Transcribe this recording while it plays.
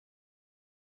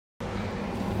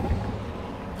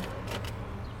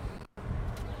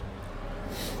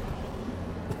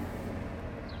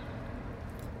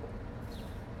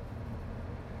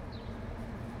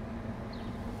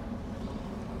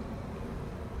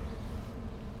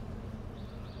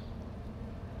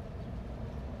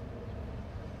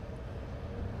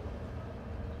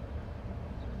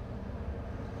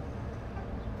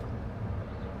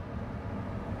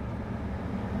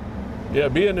Yeah,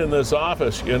 being in this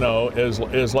office,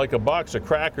 is like a box of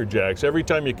Cracker Jacks. Every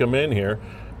time you come in here,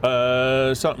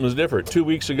 something's different. 2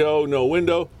 weeks ago, no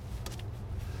window.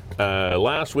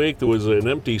 Last week, there was an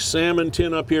empty salmon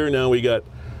tin up here. Now we got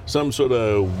some sort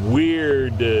of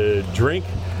weird drink.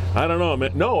 I don't know.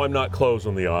 No, I'm not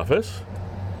closing the office.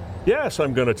 Yes,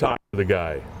 I'm going to talk to the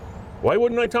guy. Why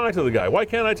wouldn't I talk to the guy? Why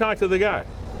can't I talk to the guy?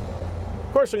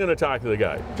 Of course I'm going to talk to the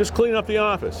guy. Just clean up the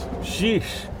office.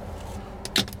 Sheesh.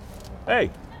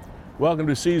 Hey, welcome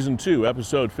to Season 2,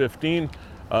 Episode 15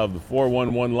 of the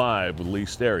 411 Live with Lee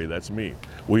Sterry. That's me.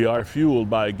 We are fueled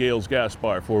by Gales Gas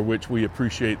Bar, for which we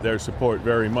appreciate their support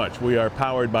very much. We are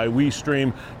powered by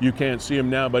WeStream. You can't see him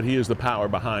now, but he is the power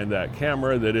behind that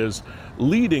camera that is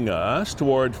leading us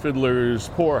toward Fiddler's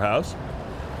Poorhouse.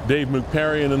 Dave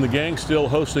McParian and the gang still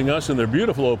hosting us in their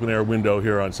beautiful open-air window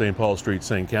here on St. Paul Street,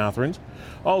 St. Catharines.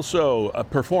 Also,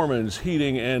 Performance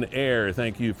Heating and Air,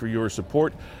 thank you for your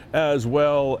support, as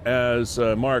well as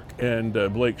Mark and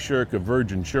Blake Shirk of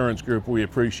Verge Insurance Group. We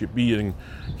appreciate being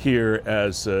here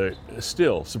as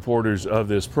still supporters of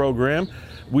this program.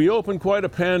 We opened quite a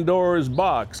Pandora's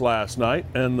box last night,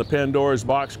 and the Pandora's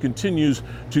box continues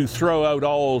to throw out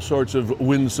all sorts of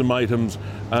winsome items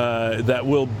that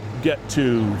we'll get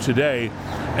to today.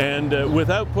 And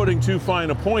without putting too fine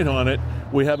a point on it,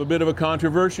 we have a bit of a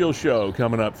controversial show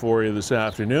coming up for you this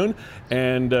afternoon.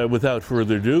 And without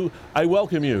further ado, I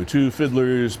welcome you to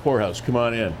Fiddler's Poorhouse. Come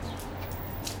on in.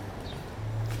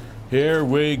 Here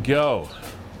we go.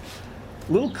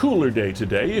 A little cooler day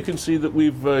today. You can see that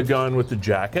we've gone with the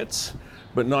jackets,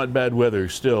 but not bad weather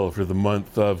still for the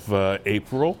month of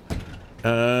April.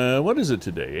 What is it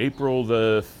today? April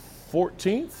the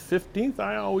 14th, 15th?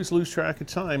 I always lose track of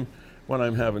time when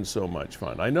I'm having so much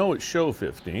fun. I know it's show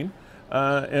 15,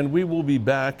 and we will be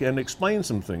back and explain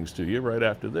some things to you right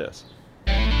after this.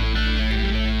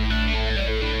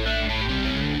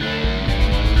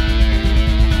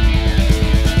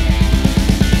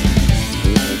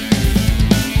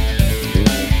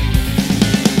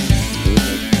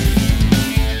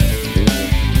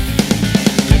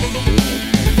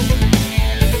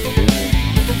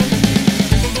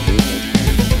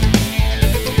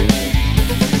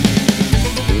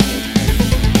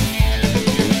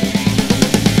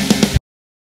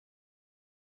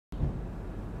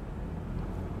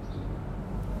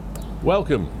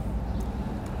 Welcome.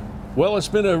 Well, it's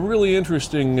been a really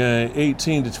interesting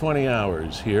 18 to 20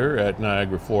 hours here at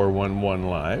Niagara 411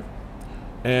 Live,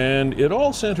 and it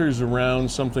all centers around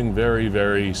something very,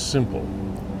 very simple.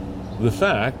 The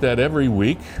fact that every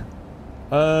week,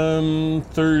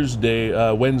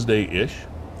 Wednesday-ish,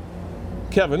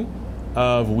 Kevin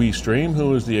of WeStream,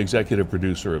 who is the executive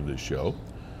producer of this show,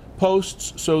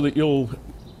 posts so that you'll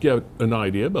get an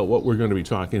idea about what we're going to be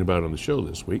talking about on the show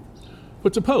this week.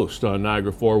 Puts a post on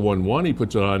Niagara 411. He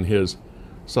puts it on his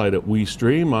site at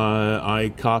WeStream. I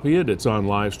copy it. It's on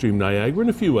Livestream Niagara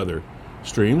and a few other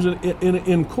streams, and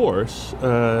in course,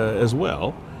 as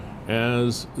well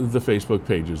as the Facebook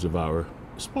pages of our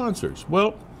sponsors.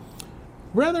 Well,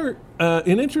 rather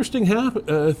an interesting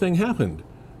thing happened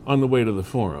on the way to the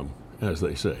forum, as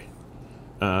they say.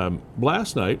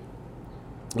 Last night,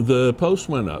 the post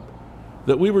went up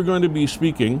that we were going to be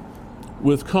speaking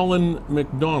with Cullen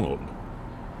McDonald.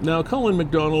 Now, Cullen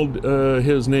McDonald,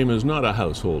 his name is not a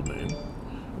household name,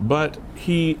 but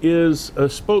he is a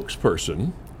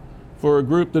spokesperson for a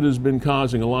group that has been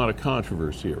causing a lot of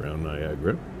controversy around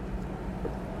Niagara.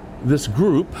 This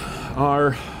group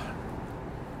are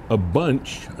a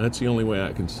bunch, that's the only way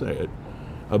I can say it,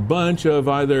 a bunch of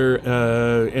either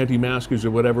anti-maskers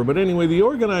or whatever, but anyway, the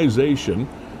organization,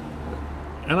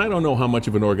 and I don't know how much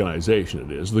of an organization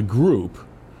it is, the group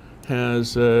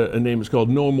has a name. It's called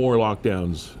No More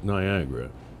Lockdowns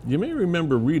Niagara. You may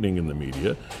remember reading in the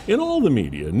media, in all the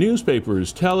media,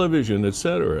 newspapers, television,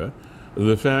 etc.,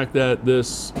 the fact that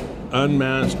this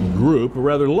unmasked group, a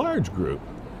rather large group,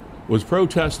 was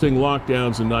protesting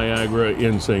lockdowns in Niagara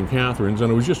in St. Catharines,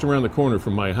 and it was just around the corner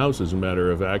from my house, as a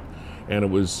matter of fact, and it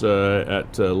was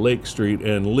at Lake Street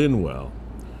and Linwell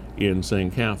in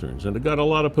St. Catharines, and it got a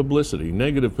lot of publicity,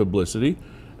 negative publicity,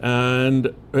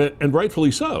 and rightfully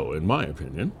so, in my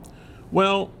opinion.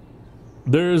 Well,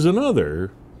 there's another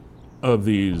of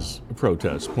these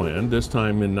protests planned, this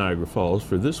time in Niagara Falls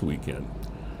for this weekend.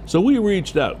 So we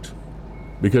reached out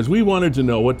because we wanted to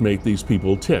know what made these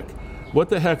people tick, what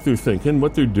the heck they're thinking,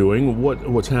 what they're doing,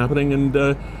 what's happening,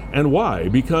 and why.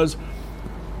 Because,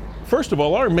 first of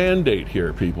all, our mandate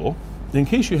here, people, in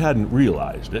case you hadn't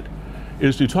realized it,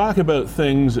 is to talk about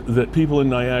things that people in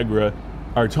Niagara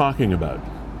are talking about.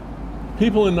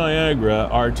 People in Niagara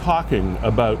are talking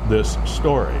about this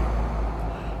story.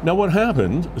 Now, what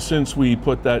happened since we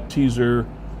put that teaser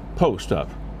post up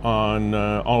on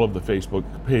all of the Facebook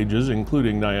pages,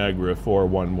 including Niagara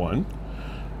 411?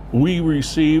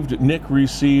 Nick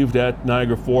received at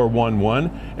Niagara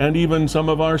 411, and even some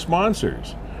of our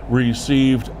sponsors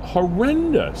received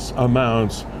horrendous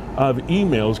amounts of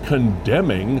emails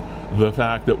condemning the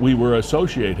fact that we were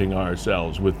associating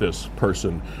ourselves with this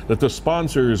person, that the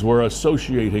sponsors were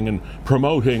associating and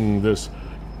promoting this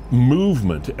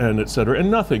movement, and etc. And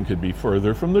nothing could be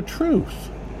further from the truth.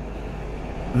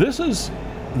 This is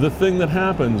the thing that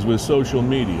happens with social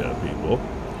media, people,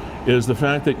 is the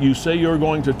fact that you say you're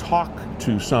going to talk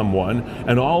to someone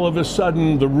and all of a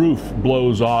sudden the roof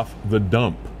blows off the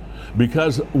dump.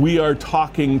 Because we are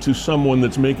talking to someone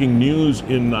that's making news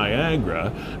in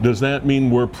Niagara, does that mean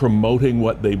we're promoting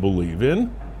what they believe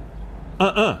in?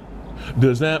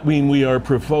 Does that mean we are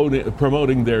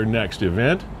promoting their next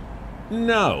event?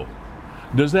 No.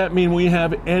 Does that mean we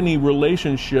have any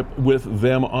relationship with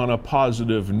them on a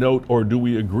positive note, or do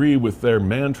we agree with their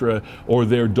mantra or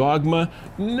their dogma?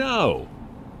 No.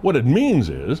 What it means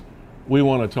is we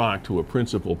want to talk to a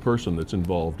principal person that's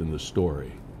involved in the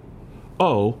story.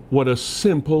 Oh, what a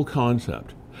simple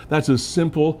concept. That's as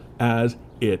simple as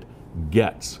it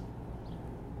gets.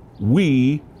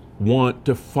 We want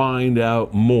to find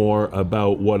out more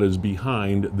about what is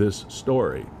behind this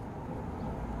story.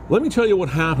 Let me tell you what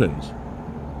happens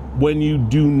when you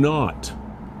do not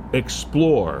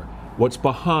explore what's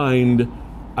behind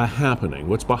a happening,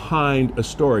 what's behind a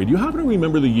story. Do you happen to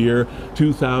remember the year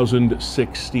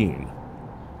 2016?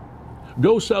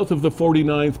 Go south of the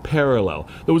 49th parallel.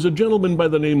 There was a gentleman by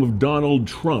the name of Donald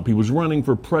Trump. He was running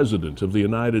for president of the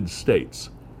United States.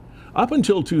 Up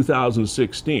until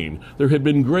 2016, there had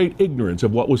been great ignorance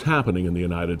of what was happening in the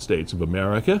United States of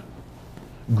America.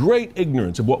 Great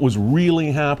ignorance of what was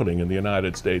really happening in the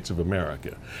United States of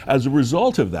America. As a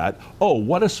result of that, oh,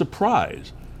 what a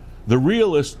surprise. The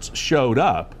realists showed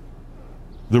up.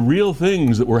 The real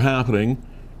things that were happening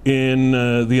in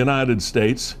the United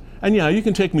States. And yeah, you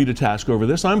can take me to task over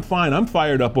this. I'm fine. I'm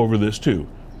fired up over this too.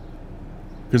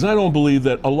 Because I don't believe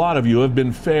that a lot of you have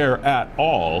been fair at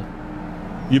all.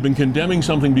 You've been condemning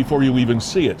something before you even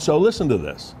see it. So listen to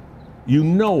this. You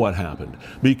know what happened.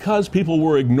 Because people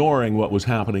were ignoring what was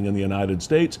happening in the United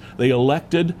States, they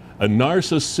elected a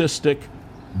narcissistic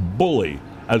bully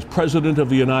as president of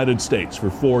the United States for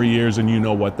 4 years, and you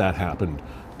know what that happened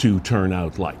to turn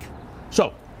out like.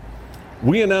 So,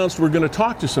 we announced we're going to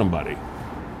talk to somebody.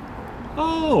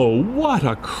 Oh, what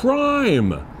a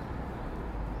crime!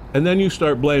 And then you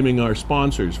start blaming our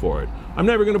sponsors for it. I'm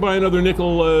never going to buy another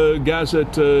nickel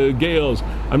Gazette Gales.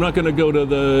 I'm not going to go to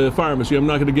the pharmacy. I'm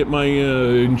not going to get my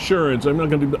insurance. I'm not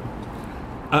going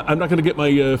to get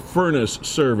my furnace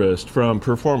serviced from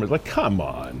Performance. Like, come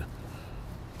on.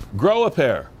 Grow a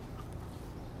pair.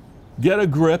 Get a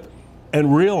grip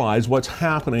and realize what's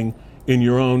happening in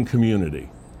your own community.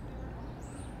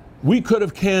 We could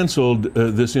have canceled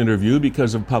this interview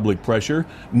because of public pressure.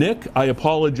 Nick, I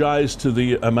apologize to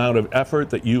the amount of effort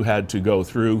that you had to go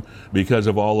through because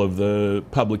of all of the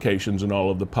publications and all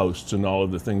of the posts and all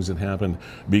of the things that happened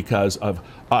because of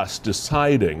us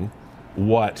deciding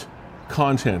what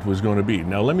content was going to be.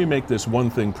 Now, let me make this one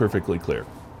thing perfectly clear.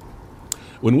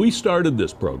 When we started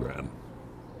this program,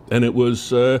 and it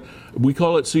was, we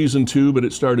call it season 2, but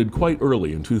it started quite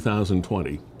early in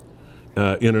 2020.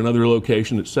 In another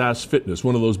location at SAS Fitness,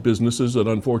 one of those businesses that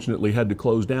unfortunately had to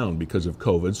close down because of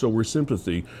COVID. So we're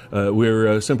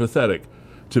sympathetic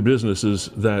to businesses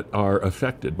that are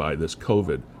affected by this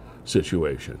COVID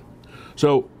situation.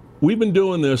 So we've been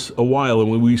doing this a while,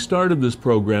 and when we started this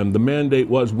program, the mandate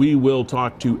was we will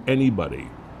talk to anybody.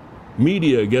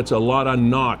 Media gets a lot of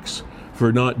knocks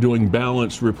for not doing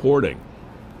balanced reporting.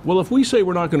 Well, if we say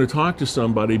we're not going to talk to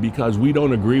somebody because we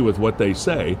don't agree with what they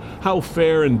say, how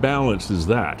fair and balanced is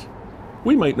that?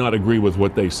 We might not agree with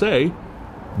what they say,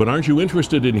 but aren't you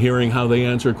interested in hearing how they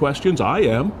answer questions? I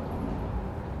am.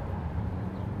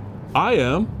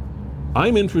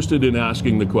 I'm interested in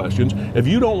asking the questions. If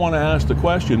you don't want to ask the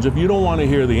questions, if you don't want to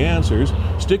hear the answers,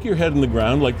 stick your head in the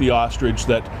ground like the ostrich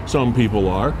that some people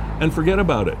are and forget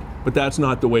about it. But that's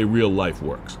not the way real life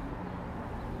works.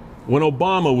 When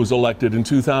Obama was elected in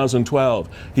 2012,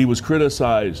 he was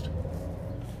criticized.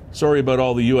 Sorry about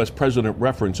all the U.S. president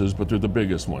references, but they're the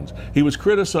biggest ones. He was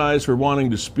criticized for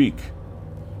wanting to speak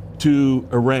to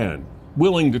Iran,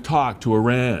 willing to talk to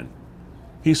Iran.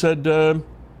 He said,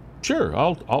 sure,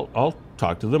 I'll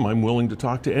talk to them. I'm willing to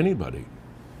talk to anybody.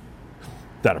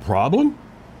 That a problem?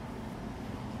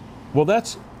 Well,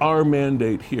 that's our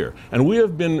mandate here. And we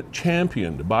have been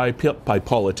championed by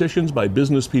politicians, by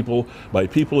business people, by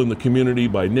people in the community,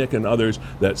 by Nick and others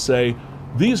that say,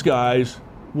 these guys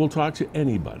will talk to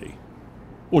anybody.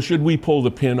 Well, should we pull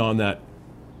the pin on that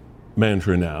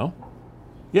mantra now?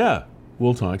 Yeah,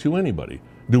 we'll talk to anybody.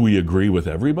 Do we agree with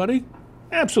everybody?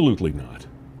 Absolutely not.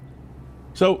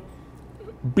 So,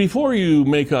 before you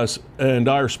make us and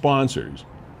our sponsors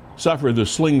suffer the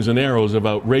slings and arrows of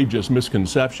outrageous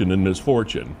misconception and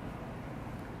misfortune,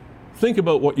 think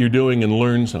about what you're doing and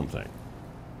learn something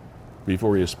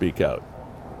before you speak out.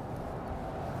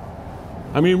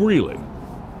 I mean, really.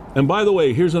 And by the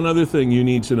way, here's another thing you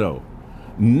need to know.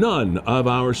 None of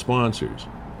our sponsors,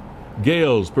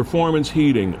 Gales, Performance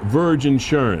Heating, Verge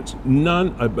Insurance,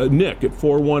 Nick at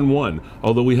 411,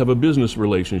 although we have a business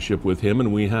relationship with him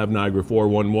and we have Niagara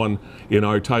 411 in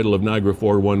our title of Niagara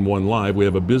 411 Live, we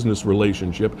have a business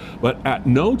relationship, but at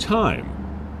no time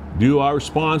do our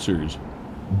sponsors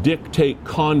dictate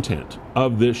content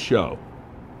of this show.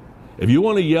 If you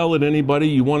want to yell at anybody,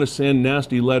 you want to send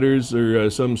nasty letters or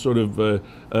some sort of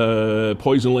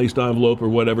poison-laced envelope or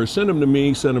whatever, send them to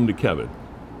me, send them to Kevin.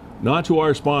 Not to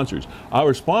our sponsors.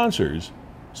 Our sponsors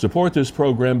support this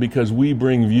program because we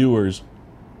bring viewers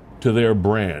to their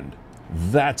brand.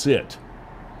 That's it.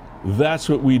 That's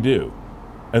what we do.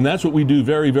 And that's what we do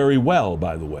very, very well,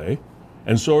 by the way.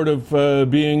 And sort of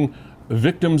being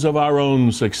victims of our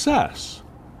own success,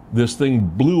 this thing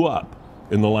blew up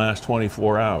in the last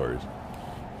 24 hours.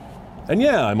 And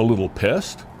yeah, I'm a little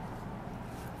pissed,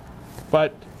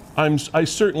 but I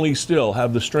certainly still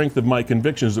have the strength of my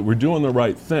convictions that we're doing the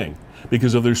right thing.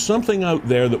 Because if there's something out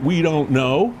there that we don't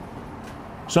know,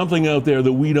 something out there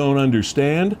that we don't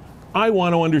understand, I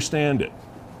want to understand it.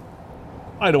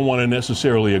 I don't want to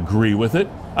necessarily agree with it.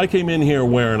 I came in here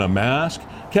wearing a mask.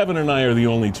 Kevin and I are the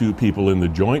only two people in the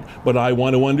joint, but I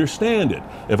want to understand it.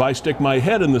 If I stick my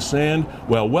head in the sand,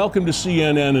 well, welcome to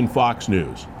CNN and Fox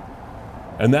News.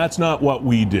 And that's not what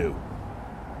we do.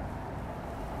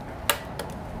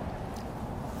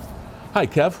 Hi,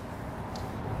 Kev.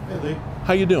 Hey, Lee.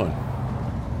 How you doing?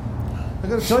 I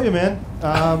gotta tell you, man,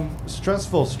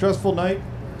 stressful night,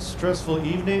 stressful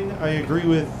evening. I agree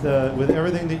with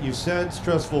everything that you said.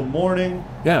 Stressful morning.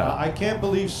 Yeah. I can't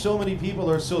believe so many people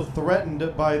are so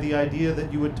threatened by the idea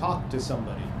that you would talk to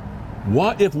somebody.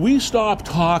 What if we stop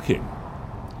talking?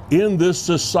 In this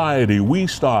society, we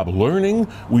stop learning,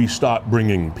 we stop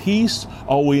bringing peace.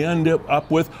 All we end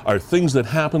up with are things that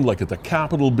happened like at the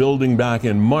Capitol building back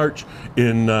in March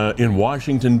in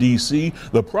Washington, D.C.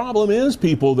 The problem is,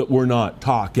 people, that we're not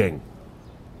talking.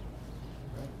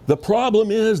 The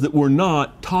problem is that we're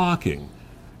not talking.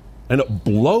 And it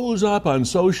blows up on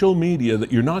social media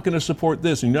that you're not going to support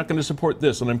this, and you're not going to support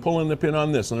this, and I'm pulling the pin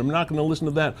on this, and I'm not going to listen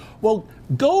to that. Well,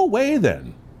 go away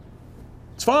then.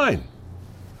 It's fine.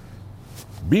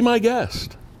 Be my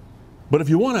guest. But if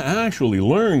you want to actually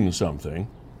learn something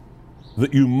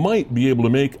that you might be able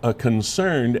to make a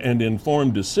concerned and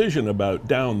informed decision about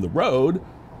down the road,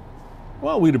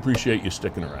 well, we'd appreciate you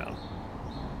sticking around.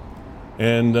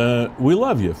 And we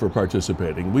love you for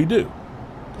participating. We do.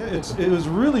 Yeah, it was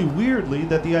really weirdly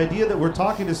that the idea that we're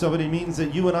talking to somebody means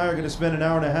that you and I are going to spend an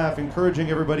hour and a half encouraging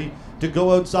everybody to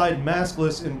go outside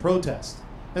maskless and protest.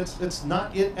 It's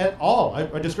not it at all.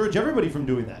 I discourage everybody from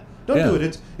doing that. Don't do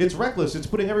it. It's reckless. It's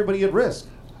putting everybody at risk.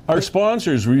 Our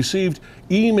sponsors received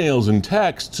emails and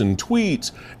texts and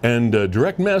tweets and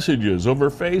direct messages over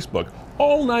Facebook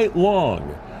all night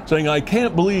long saying, I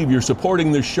can't believe you're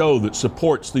supporting this show that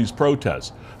supports these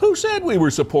protests. Who said we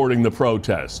were supporting the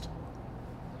protest?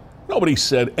 Nobody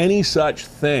said any such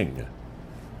thing.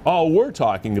 All we're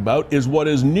talking about is what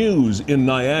is news in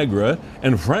Niagara,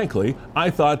 and frankly,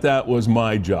 I thought that was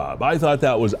my job. I thought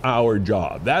that was our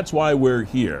job. That's why we're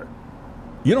here.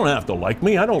 You don't have to like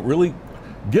me. I don't really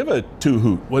give a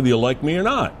two-hoot whether you like me or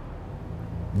not.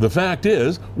 The fact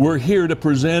is, we're here to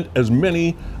present as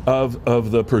many of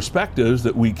the perspectives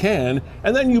that we can,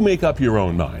 and then you make up your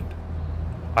own mind.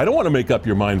 I don't want to make up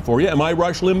your mind for you. Am I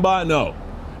Rush Limbaugh? No.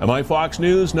 Am I Fox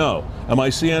News? No. Am I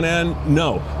CNN?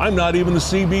 No. I'm not even the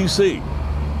CBC.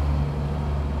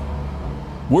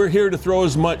 We're here to throw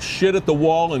as much shit at the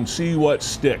wall and see what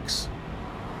sticks.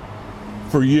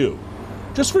 For you.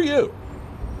 Just for you.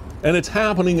 And it's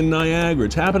happening in Niagara.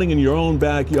 It's happening in your own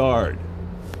backyard.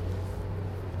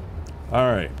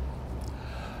 All right.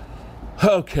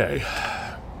 Okay.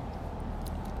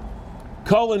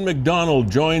 Colin McDonald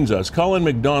joins us. Colin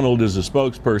McDonald is a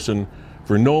spokesperson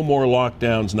for No More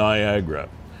Lockdowns Niagara.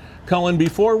 Colin,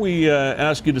 before we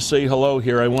ask you to say hello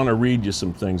here, I want to read you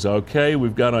some things, okay?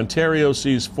 We've got Ontario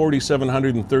sees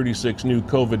 4,736 new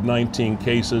COVID-19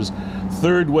 cases,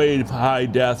 third wave high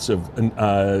deaths of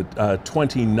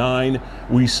 29.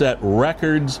 We set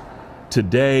records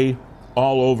today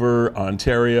all over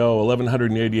Ontario,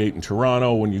 1,188 in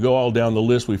Toronto. When you go all down the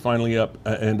list, we finally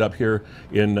end up here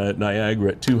in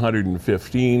Niagara at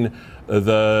 215.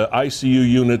 The ICU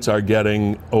units are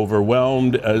getting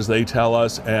overwhelmed, as they tell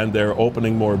us, and they're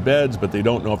opening more beds, but they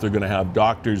don't know if they're going to have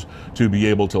doctors to be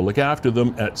able to look after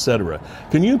them, etc.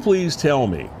 Can you please tell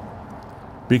me,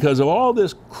 because of all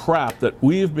this crap that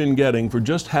we've been getting for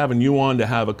just having you on to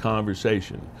have a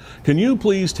conversation, can you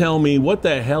please tell me what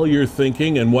the hell you're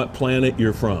thinking and what planet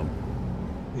you're from?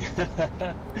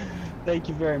 Thank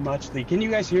you very much, Lee. Can you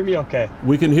guys hear me okay?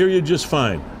 We can hear you just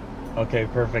fine. Okay,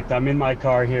 perfect. I'm in my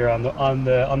car here on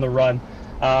the run.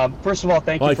 First of all,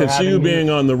 thank you for having me. I can see you being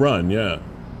on the run, yeah.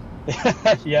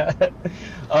 Yeah.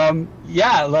 Of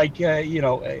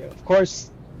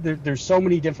course, there's so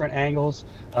many different angles.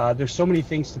 There's so many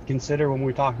things to consider when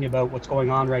we're talking about what's going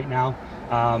on right now.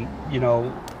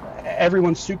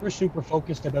 Everyone's super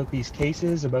focused about these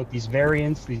cases, about these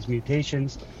variants, these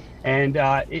mutations, and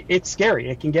it's scary.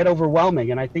 It can get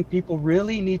overwhelming, and I think people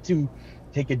really need to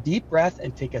take a deep breath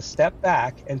and take a step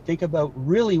back and think about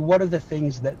really what are the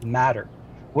things that matter.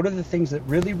 What are the things that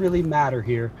really matter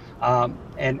here?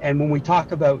 And when we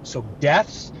talk about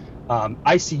deaths,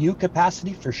 ICU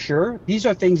capacity for sure, these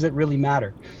are things that really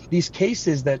matter. These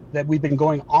cases that we've been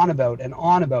going on about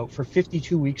for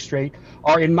 52 weeks straight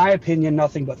are, in my opinion,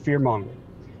 nothing but fear mongering.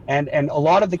 And a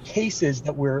lot of the cases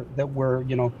that we're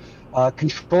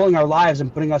controlling our lives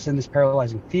and putting us in this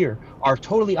paralyzing fear are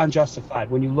totally unjustified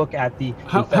when you look at the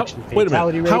infection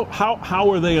fatality rate. How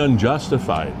are they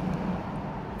unjustified?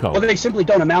 Colin? Well, they simply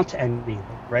don't amount to anything,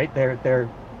 right?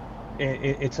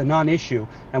 It's a non-issue,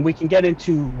 and we can get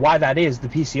into why that is. The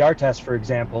PCR test, for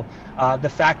example, the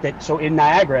fact that in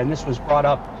Niagara, and this was brought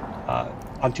up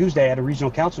on Tuesday at a regional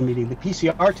council meeting, the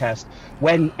PCR test,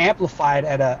 when amplified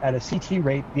at a CT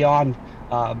rate beyond,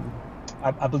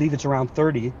 I believe it's around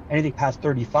 30, anything past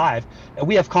 35, and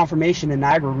we have confirmation in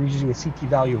Niagara we're using a CT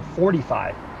value of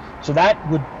 45. So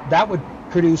that would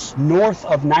produce north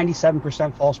of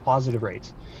 97% false positive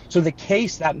rates. So the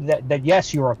case that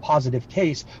yes, you're a positive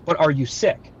case, but are you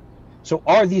sick? So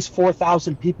are these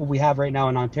 4,000 people we have right now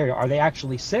in Ontario, are they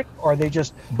actually sick, or are they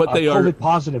just COVID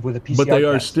positive with a PCR test?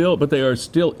 But they are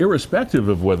still, irrespective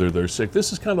of whether they're sick.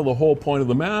 This is kind of the whole point of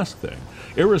the mask thing.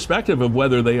 Irrespective of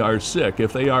whether they are sick,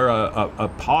 if they are a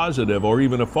positive or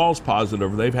even a false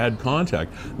positive, they've had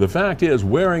contact. The fact is,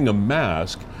 wearing a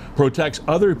mask protects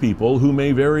other people who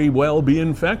may very well be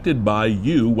infected by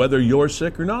you, whether you're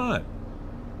sick or not.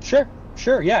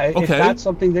 Sure, yeah. Okay. If that's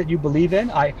something that you believe in,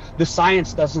 the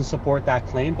science doesn't support that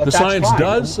claim, but the that's science fine.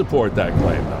 does support that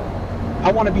claim, though.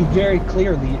 I want to be very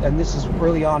clearly, and this is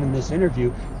early on in this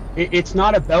interview, it's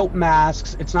not about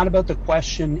masks. It's not about the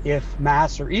question if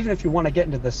masks, or even if you want to get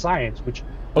into the science, which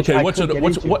okay,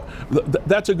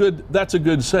 that's a good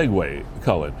segue,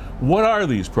 Cullen. What are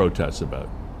these protests about?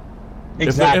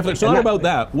 Exactly. If it's not about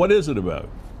that, what is it about?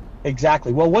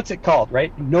 Exactly. Well, what's it called,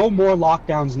 right? No more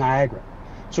lockdowns, Niagara.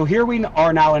 So here we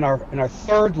are now in our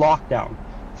third lockdown.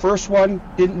 First one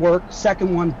didn't work.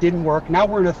 Second one didn't work. Now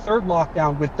we're in a third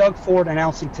lockdown with Doug Ford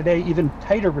announcing today even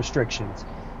tighter restrictions,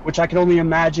 which I can only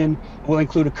imagine will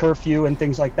include a curfew and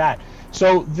things like that.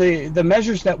 So the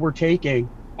measures that we're taking,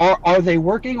 are they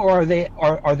working, or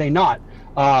are they not?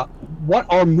 What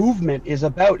our movement is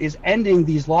about is ending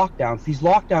these lockdowns. These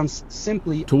lockdowns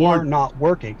simply are not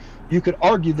working. You could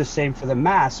argue the same for the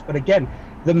masks, but again,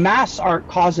 the masks aren't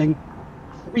causing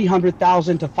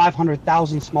 300,000 to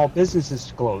 500,000 small businesses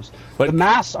to close. But the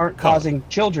masks aren't causing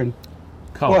children.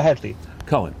 Go ahead, Lee.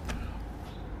 Cullen,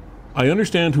 I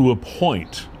understand to a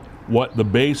point what the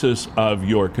basis of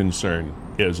your concern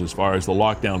is as far as the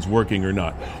lockdown's working or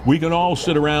not. We can all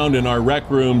sit around in our rec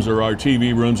rooms or our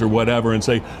TV rooms or whatever and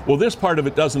say, well, this part of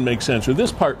it doesn't make sense, or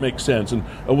this part makes sense, and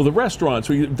well, the restaurants,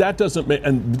 that doesn't make,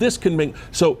 and this can make,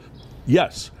 so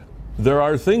yes, there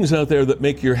are things out there that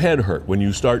make your head hurt when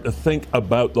you start to think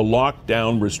about the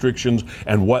lockdown restrictions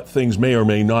and what things may or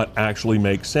may not actually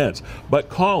make sense. But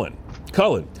Cullen,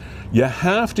 you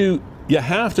have to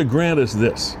grant us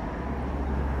this.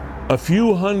 A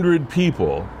few hundred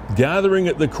people gathering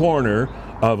at the corner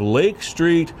of Lake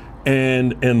Street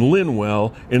and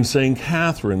Linwell in St.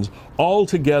 Catharines, all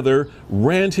together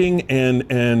ranting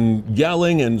and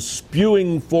yelling and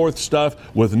spewing forth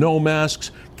stuff with no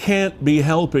masks, can't be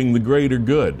helping the greater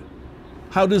good.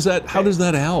 How does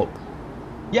that help?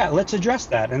 Yeah, let's address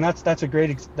that, and that's a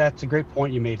great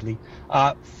point you made, Lee.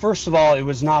 First of all, it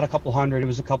was not a couple hundred; it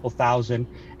was a couple thousand,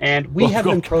 and we have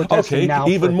been protesting now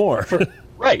even more.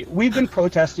 Right, we've been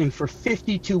protesting for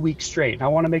 52 weeks straight. And I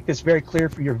want to make this very clear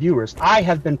for your viewers. I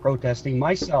have been protesting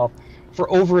myself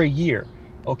for over a year.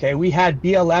 Okay, we had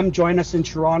BLM join us in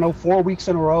Toronto 4 weeks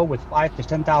in a row with 5,000 to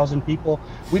 10,000 people.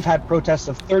 We've had protests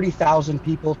of 30,000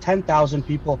 people, 10,000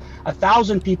 people,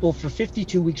 1,000 people for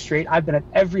 52 weeks straight. I've been at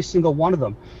every single one of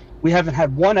them. We haven't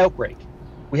had one outbreak.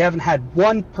 We haven't had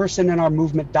one person in our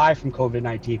movement die from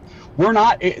COVID-19. We're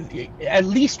not, at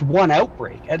least one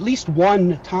outbreak, at least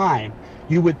one time,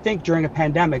 you would think during a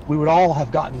pandemic we would all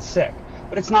have gotten sick,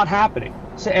 but it's not happening.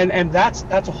 So, and that's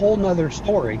a whole nother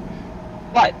story.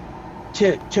 But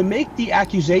to make the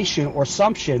accusation or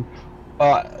assumption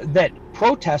that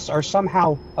protests are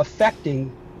somehow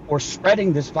affecting or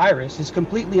spreading this virus is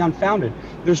completely unfounded.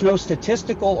 There's no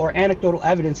statistical or anecdotal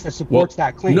evidence that supports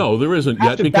that claim. No, there isn't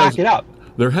yet because back it up.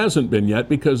 There hasn't been yet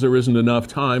because there isn't enough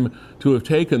time to have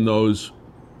taken those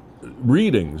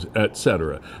readings,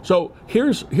 etc. So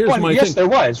here's my yes, thing. There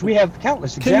was. We have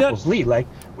countless examples, Lee. Like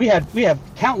we have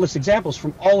countless examples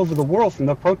from all over the world, from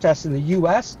the protests in the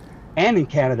U.S. and in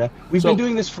Canada. We've been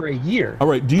doing this for a year. All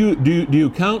right. Do you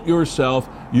count yourself?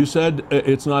 You said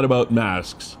it's not about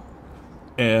masks,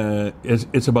 and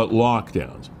it's about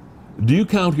lockdowns. Do you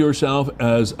count yourself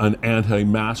as an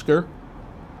anti-masker?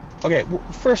 Okay. Well,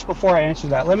 first, before I answer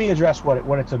that, let me address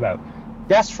what it's about.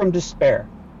 Deaths from despair,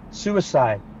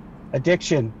 suicide,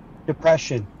 addiction,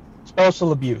 depression,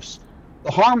 spousal abuse,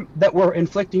 the harm that we're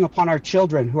inflicting upon our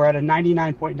children who are at a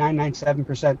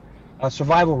 99.997%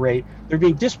 survival rate. They're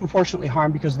being disproportionately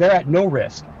harmed because they're at no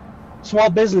risk. Small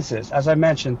businesses, as I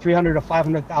mentioned, 300 to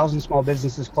 500,000 small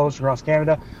businesses closed across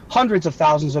Canada, hundreds of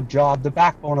thousands of jobs, the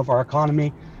backbone of our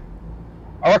economy.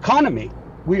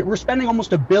 We're spending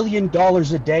almost $1 billion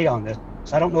a day on this.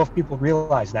 I don't know if people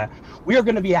realize that. We are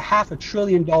going to be $500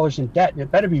 billion in debt, and it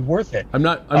better be worth it.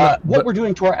 What we're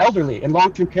doing to our elderly in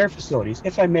long-term care facilities,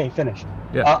 if I may finish.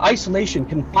 Yeah. Isolation,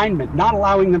 confinement, not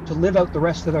allowing them to live out the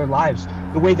rest of their lives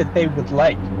the way that they would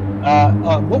like.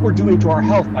 What we're doing to our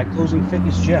health by closing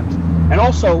fitness gyms. And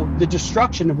also the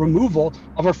destruction and removal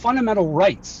of our fundamental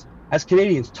rights as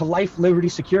Canadians to life, liberty,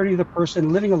 security of the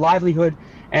person, living a livelihood,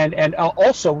 and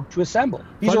also to assemble.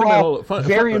 These are all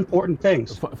very important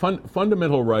things.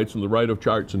 Fundamental rights and the right of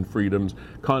charts and freedoms,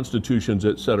 constitutions,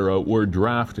 etc., were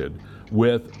drafted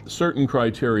with certain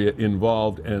criteria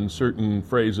involved and certain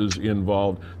phrases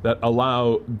involved that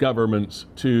allow governments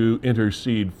to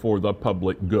intercede for the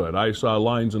public good. I saw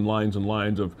lines and lines and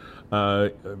lines of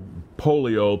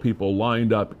polio people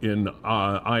lined up in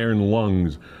iron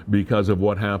lungs because of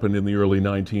what happened in the early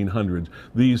 1900s.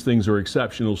 These things are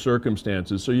exceptional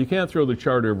circumstances, so you can't throw the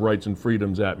Charter of Rights and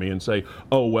Freedoms at me and say,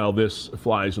 oh, well, this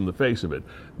flies in the face of it.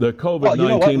 The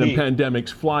COVID-19 and pandemics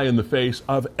fly in the face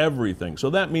of everything, so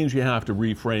that means you have to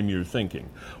reframe your thinking.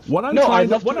 Hold on,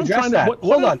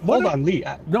 Lee.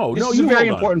 This is a very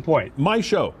important point. My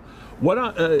show. Go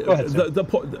ahead, sir.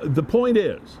 The point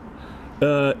is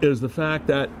the fact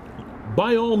that,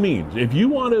 by all means, if you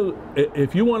want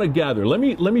to gather, let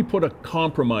me put a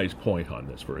compromise point on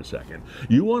this for a second.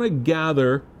 You want to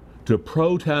gather to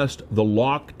protest the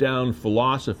lockdown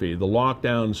philosophy, the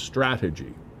lockdown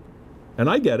strategy, and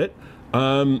I get it.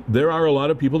 There are a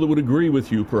lot of people that would agree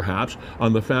with you, perhaps,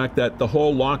 on the fact that the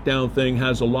whole lockdown thing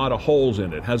has a lot of holes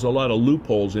in it, has a lot of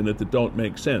loopholes in it that don't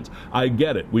make sense. I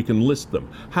get it. We can list them.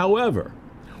 However,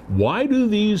 why do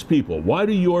these people, why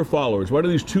do your followers, why do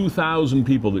these 2,000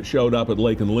 people that showed up at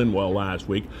Lake and Linwell last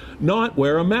week not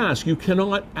wear a mask? You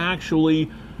cannot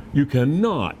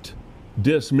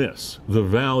dismiss the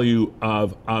value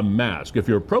of a mask. If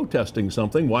you're protesting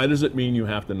something, why does it mean you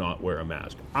have to not wear a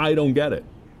mask? I don't get it.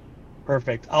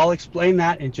 Perfect. I'll explain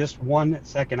that in just 1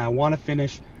 second. I want to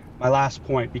finish my last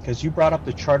point because you brought up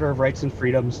the Charter of Rights and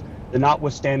Freedoms, the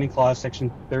notwithstanding clause,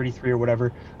 section 33 or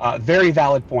whatever. Very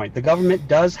valid point. The government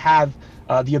does have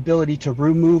the ability to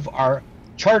remove our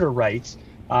charter rights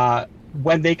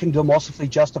when they can demonstrably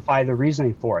justify the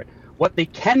reasoning for it. What they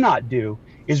cannot do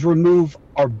is remove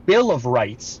our Bill of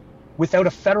Rights without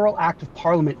a federal act of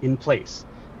parliament in place.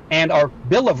 And our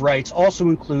Bill of Rights also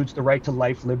includes the right to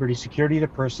life, liberty, security of the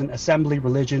person, assembly,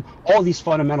 religion, all these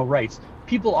fundamental rights.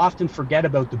 People often forget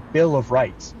about the Bill of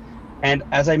Rights. And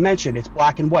as I mentioned, it's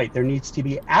black and white. There needs to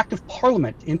be an act of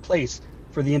parliament in place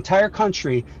for the entire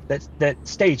country that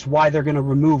states why they're going to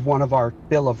remove one of our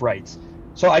Bill of Rights.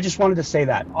 So I just wanted to say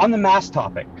that. On the mask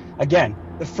topic, again,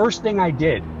 the first thing I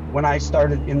did when I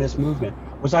started in this movement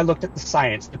was I looked at the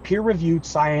science, the peer-reviewed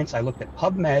science. I looked at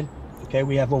PubMed. Okay,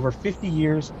 we have over 50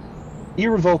 years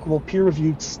irrevocable,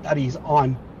 peer-reviewed studies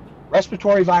on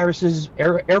respiratory viruses,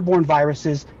 airborne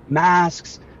viruses,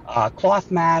 masks,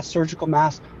 cloth masks, surgical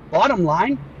masks. Bottom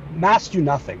line, masks do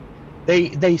nothing.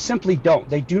 They simply don't.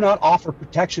 They do not offer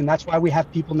protection. That's why we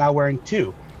have people now wearing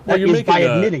two. Well, That is by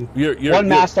admitting one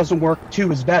mask doesn't work,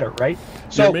 two is better, right?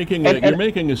 So you're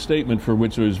making a statement for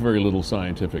which there is very little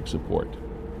scientific support.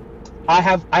 I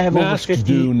have Masks over 50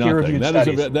 do nothing. peer-reviewed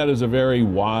studies. That is a very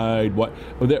wide.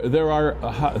 There are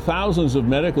thousands of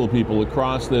medical people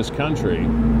across this country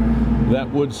that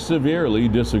would severely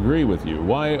disagree with you.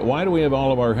 Why do we have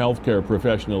all of our healthcare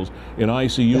professionals in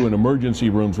ICU and emergency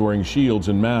rooms wearing shields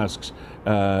and masks,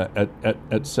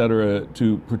 et cetera,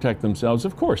 to protect themselves?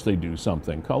 Of course they do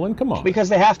something. Colin, come on. Because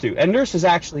they have to. And nurses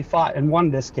actually fought and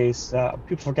won this case.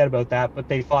 People forget about that, but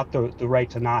they fought the right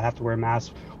to not have to wear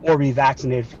masks or be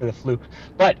vaccinated for the flu.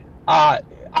 But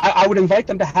I would invite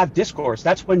them to have discourse.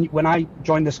 That's when I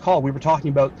joined this call, we were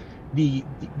talking about the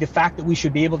fact that we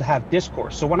should be able to have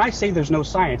discourse. So when I say there's no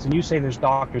science and you say there's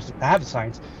doctors that have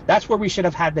science, that's where we should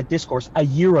have had that discourse a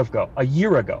year ago.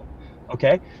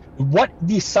 Okay? What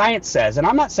the science says, and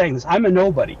I'm not saying this, I'm a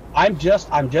nobody. I'm just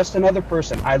another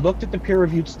person. I looked at the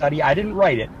peer-reviewed study. I didn't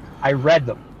write it. I read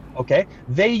them. Okay?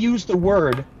 They use the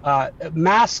word,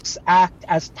 masks act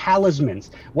as talismans.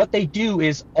 What they do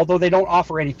is, although they don't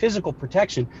offer any physical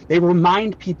protection, they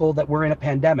remind people that we're in a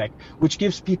pandemic, which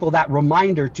gives people that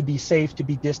reminder to be safe, to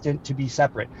be distant, to be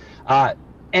separate.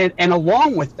 And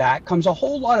along with that comes a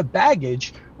whole lot of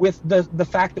baggage with the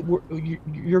fact that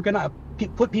you're going to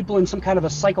put people in some kind of a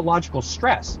psychological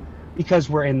stress because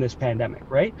we're in this pandemic,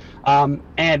 right?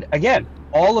 And again,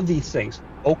 all of these things,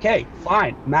 okay,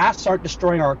 fine. Masks aren't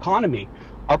destroying our economy.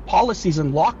 Our policies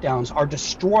and lockdowns are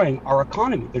destroying our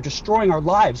economy. They're destroying our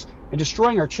lives and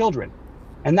destroying our children.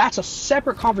 And that's a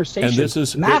separate conversation. And this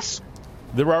is masks.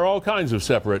 There are all kinds of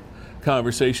separate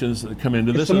conversations that come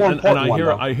into this, the more and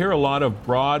I hear a lot of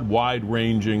broad,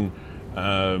 wide-ranging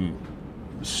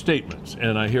statements,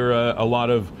 and I hear a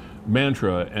lot of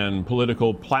mantra and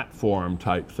political platform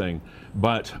type thing,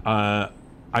 but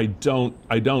I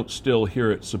don't still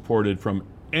hear it supported from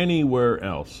anywhere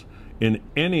else in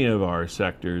any of our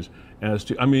sectors. As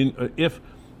to, I mean, if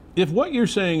what you're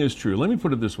saying is true, let me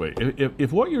put it this way: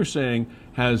 if what you're saying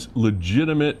has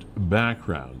legitimate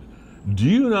background, do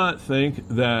you not think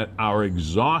that our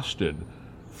exhausted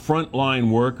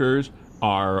frontline workers,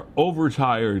 our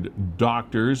overtired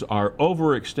doctors, our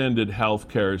overextended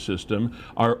healthcare system,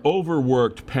 our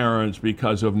overworked parents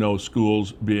because of no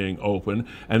schools being open,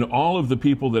 and all of the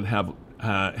people that have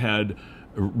had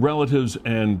relatives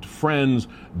and friends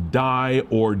die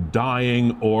or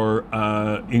dying or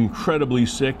incredibly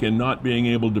sick and not being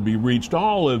able to be reached,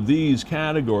 all of these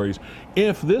categories,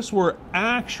 if there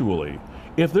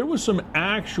was some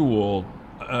actual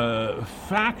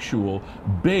factual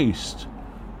based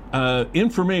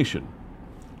information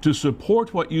to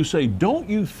support what you say, don't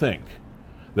you think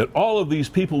that all of these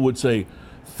people would say,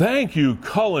 thank you,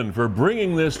 Cullen, for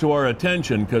bringing this to our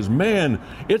attention, because, man,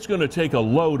 it's going to take a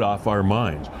load off our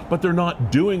minds. But they're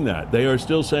not doing that. They are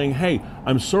still saying, hey,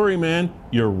 I'm sorry, man,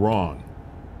 you're wrong.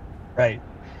 Right.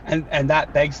 And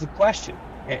that begs the question,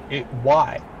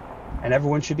 why? And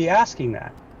everyone should be asking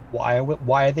that. Why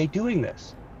are they doing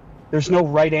this? There's no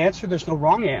right answer, there's no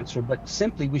wrong answer, but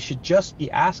simply we should just be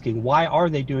asking, why are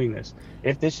they doing this?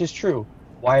 If this is true,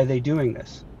 why are they doing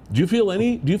this? Do you feel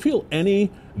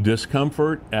any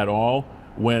discomfort at all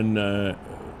when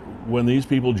these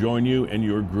people join you and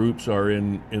your groups are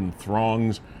in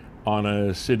throngs on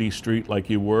a city street like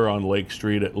you were on Lake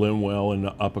Street at Limwell and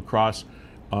up across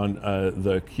on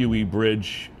the QE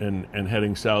Bridge and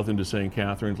heading south into St.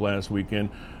 Catharines last weekend?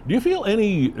 Do you feel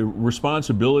any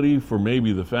responsibility for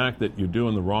maybe the fact that you're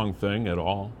doing the wrong thing at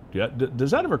all?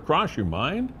 Does that ever cross your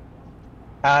mind?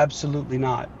 Absolutely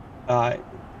not.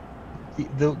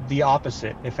 The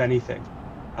opposite, if anything.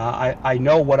 I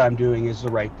know what I'm doing is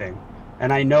the right thing,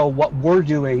 and I know what we're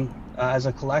doing as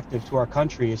a collective to our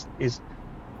country is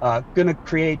going to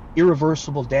create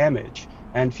irreversible damage,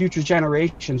 and future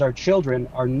generations, our children,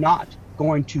 are not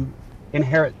going to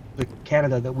inherit the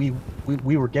Canada that we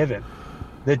were given.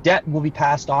 The debt will be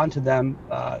passed on to them.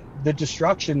 The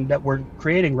destruction that we're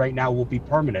creating right now will be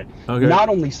permanent, not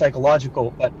only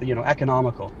psychological but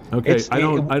economical. Okay,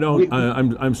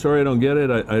 I'm sorry, I don't get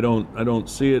it. I don't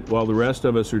see it. While the rest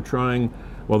of us are trying,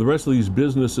 while the rest of these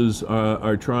businesses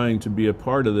are trying to be a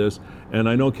part of this, and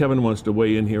I know Kevin wants to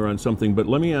weigh in here on something, but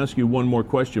let me ask you one more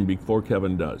question before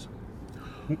Kevin does.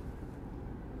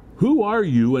 Who are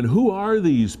you and who are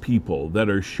these people that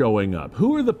are showing up?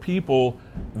 Who are the people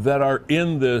that are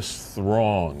in this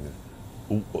throng?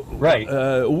 Right.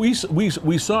 We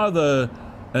saw the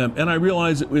And I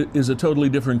realize it is a totally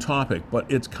different topic,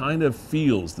 but it kind of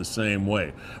feels the same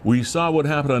way. We saw what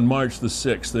happened on March the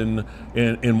 6th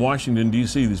in Washington,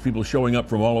 D.C., these people showing up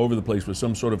from all over the place with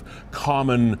some sort of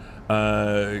common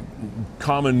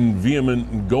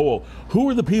vehement goal. Who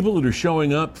are the people that are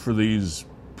showing up for these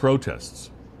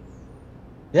protests?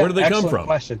 Yeah, Where do they come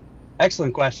from?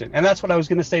 Excellent question. And that's what I was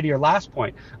going to say to your last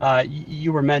point.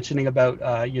 You were mentioning about,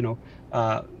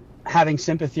 having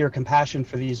sympathy or compassion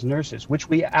for these nurses, which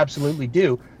we absolutely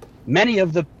do. Many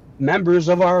of the members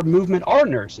of our movement are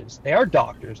nurses. They are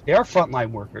doctors. They are frontline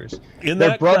workers.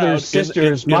 Their brothers,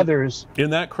 sisters, mothers.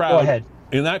 In that crowd, Go ahead.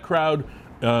 In that crowd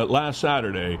last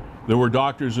Saturday, there were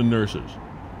doctors and nurses.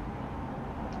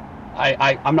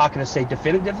 I'm not going to say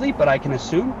definitively, but I can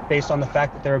assume, based on the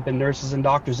fact that there have been nurses and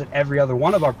doctors at every other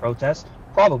one of our protests,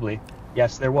 probably,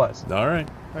 yes, there was. All right.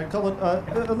 All right,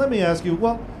 Cullen, let me ask you,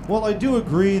 well, I do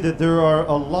agree that there are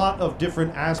a lot of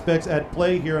different aspects at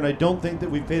play here, and I don't think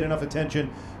that we've paid enough attention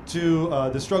to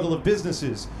the struggle of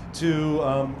businesses, to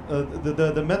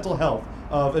the mental health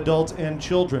of adults and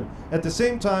children. At the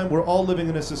same time, we're all living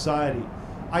in a society.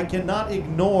 I cannot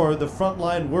ignore the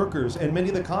frontline workers and many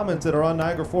of the comments that are on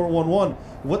Niagara 411,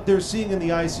 what they're seeing in the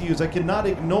ICUs. I cannot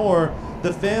ignore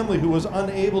the family who was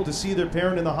unable to see their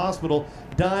parent in the hospital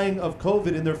dying of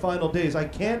COVID in their final days. I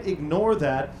can't ignore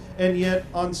that. And yet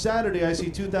on Saturday, I see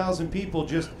 2,000 people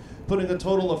just putting a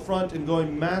total affront and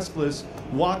going maskless,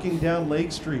 walking down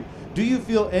Lake Street. Do you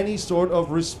feel any sort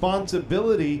of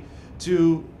responsibility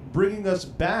to bringing us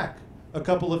back a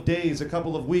couple of days, a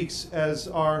couple of weeks, as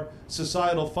our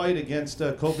societal fight against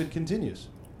COVID continues?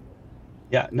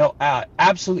 Yeah, no,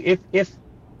 absolutely. If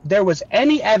there was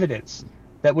any evidence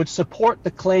that would support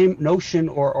the claim, notion,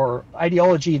 or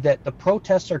ideology that the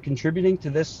protests are contributing to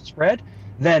this spread,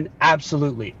 then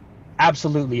absolutely.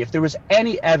 If there was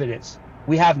any evidence,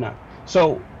 we have none.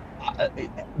 So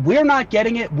we're not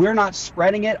getting it. We're not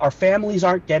spreading it. Our families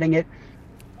aren't getting it.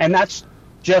 And that's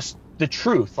just the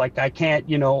truth. Like, I can't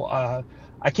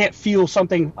feel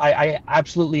something. I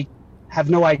absolutely have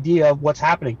no idea what's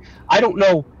happening. I don't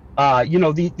know,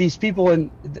 these people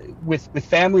with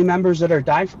family members that are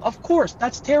dying from, of course,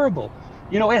 that's terrible.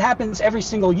 It happens every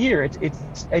single year.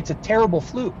 It's a terrible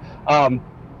flu.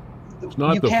 It's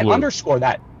not you the can't flu. underscore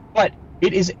that, but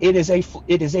it is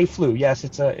a flu. Yes,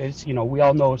 it's we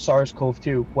all know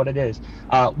SARS-CoV-2 what it is.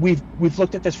 We've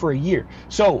looked at this for a year.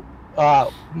 So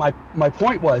my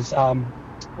point was,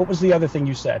 what was the other thing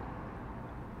you said,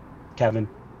 Kevin?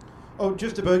 Oh,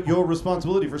 just about your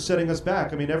responsibility for setting us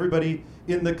back. I mean, everybody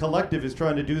in the collective is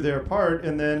trying to do their part,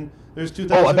 and then there's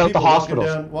 2,000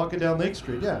 people walking down Lake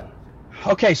Street. Yeah.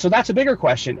 Okay, so that's a bigger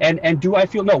question. And do I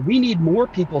feel, no, we need more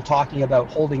people talking about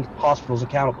holding hospitals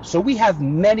accountable. So we have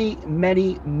many,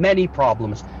 many, many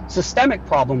problems, systemic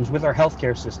problems with our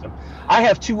healthcare system. I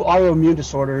have 2 autoimmune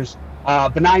disorders,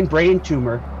 benign brain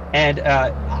tumor, and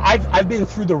I've been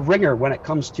through the ringer when it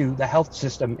comes to the health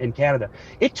system in Canada.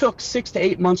 It took 6 to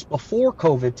 8 months before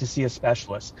COVID to see a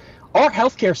specialist. Our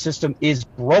healthcare system is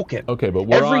broken. Okay, but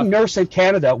every nurse in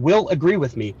Canada will agree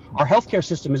with me. Our healthcare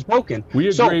system is broken. We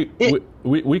agree.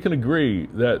 We can agree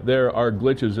that there are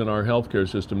glitches in our healthcare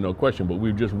system, no question. But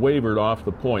we've just wavered off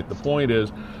the point. The point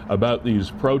is about these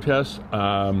protests.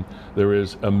 There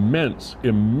is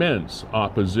immense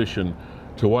opposition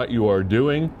to what you are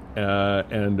doing,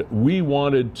 and we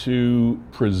wanted to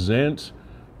present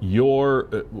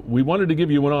we wanted to give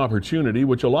you an opportunity,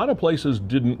 which a lot of places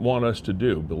didn't want us to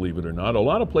do, believe it or not. A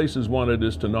lot of places wanted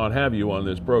us to not have you on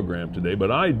this program today,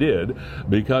 but I did,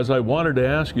 because I wanted to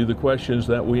ask you the questions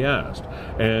that we asked.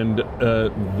 And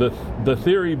the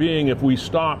theory being, if we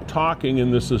stop talking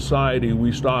in the society,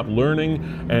 we stop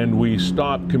learning and we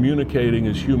stop communicating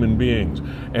as human beings.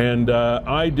 And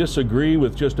I disagree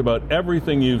with just about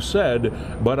everything you've said,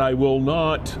 but I will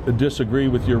not disagree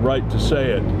with your right to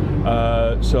say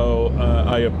it. So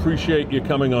I appreciate you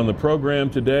coming on the program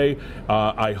today.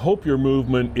 I hope your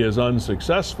movement is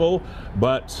unsuccessful,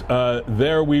 but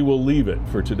there we will leave it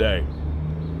for today.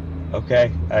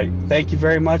 Okay. Thank you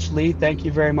very much, Lee. Thank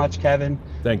you very much, Kevin.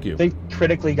 Thank you. Think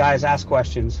critically, guys. Ask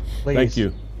questions, please. Thank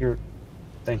you.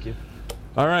 Thank you.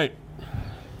 All right.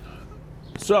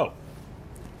 So,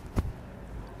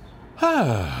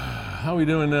 how are we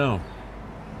doing now?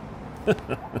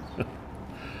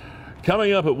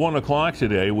 Coming up at 1 o'clock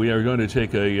today, we are going to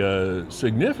take a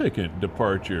significant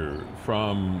departure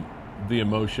from the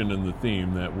emotion and the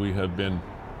theme that we have been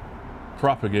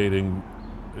propagating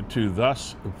to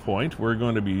thus point. We're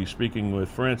going to be speaking with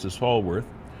Frances Hallworth.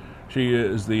 She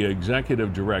is the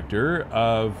executive director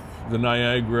of the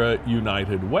Niagara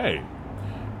United Way.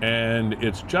 And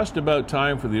it's just about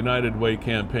time for the United Way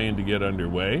campaign to get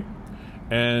underway.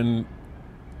 And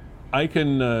I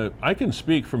can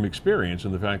speak from experience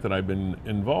in the fact that I've been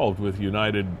involved with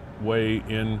United Way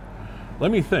in,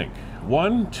 let me think,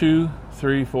 1, 2,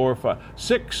 3, 4, 5,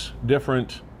 6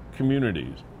 different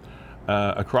communities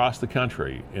across the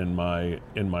country in my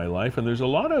life, and there's a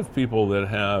lot of people that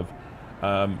have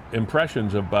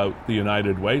impressions about the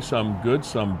United Way, some good,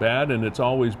 some bad, and it's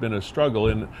always been a struggle.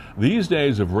 In these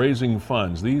days of raising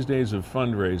funds, these days of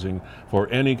fundraising for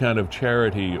any kind of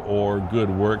charity or good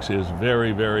works is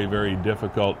very, very, very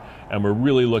difficult, and we're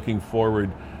really looking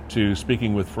forward to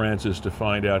speaking with Francis to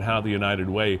find out how the United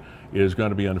Way is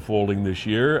going to be unfolding this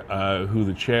year, who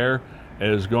the chair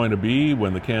is going to be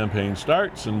when the campaign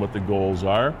starts, and what the goals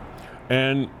are.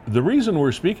 And the reason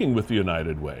we're speaking with the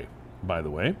United Way, by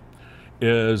the way,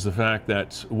 is the fact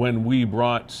that when we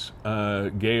brought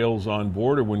Gales on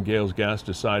board, or when Gales Gas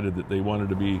decided that they wanted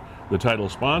to be the title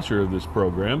sponsor of this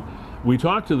program, we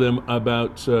talked to them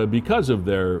about, because of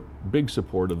their big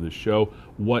support of this show,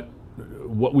 what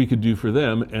we could do for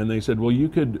them. And they said, well, you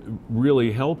could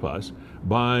really help us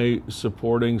by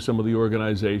supporting some of the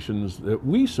organizations that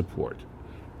we support.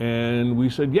 And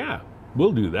we said, yeah,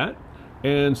 we'll do that.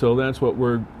 And so that's what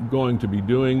we're going to be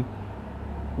doing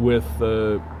with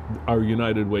our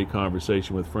United Way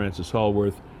conversation with Francis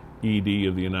Hallworth, ED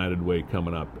of the United Way,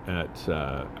 coming up at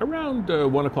around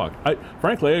 1 o'clock.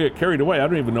 Frankly, I get carried away. I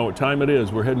don't even know what time it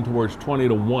is. We're heading towards 20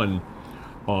 to 1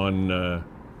 on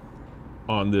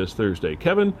this Thursday.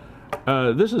 Kevin,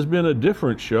 this has been a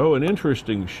different show, an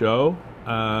interesting show.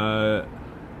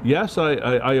 Yes,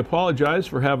 I apologize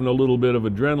for having a little bit of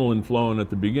adrenaline flowing at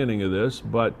the beginning of this,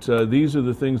 but these are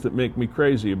the things that make me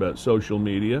crazy about social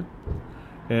media.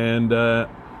 And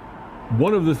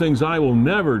one of the things I will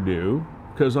never do,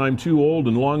 because I'm too old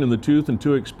and long in the tooth and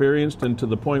too experienced and to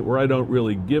the point where I don't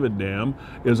really give a damn,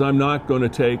 is I'm not going to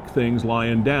take things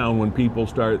lying down when people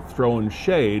start throwing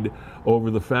shade over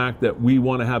the fact that we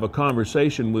want to have a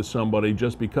conversation with somebody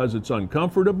just because it's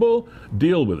uncomfortable.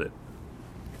 Deal with it.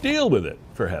 Deal with it,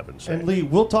 for heaven's sake. And Lee,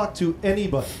 we'll talk to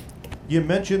anybody. You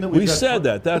mentioned that we said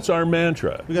that. That's our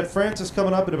mantra. We got Francis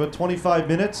coming up in about 25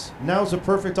 minutes. Now's a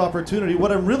perfect opportunity.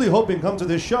 What I'm really hoping comes to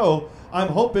this show, I'm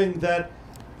hoping that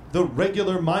the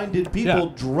regular-minded people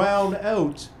drown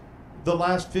out the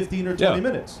last 15 or 20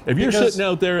 minutes. If you're sitting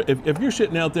out there, if you're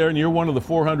sitting out there and you're one of the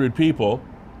 400 people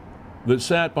that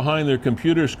sat behind their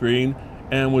computer screen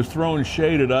and was throwing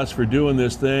shade at us for doing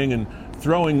this thing and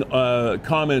throwing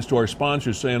comments to our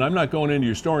sponsors saying, I'm not going into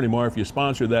your store anymore if you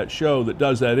sponsor that show that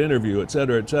does that interview, et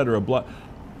cetera, blah.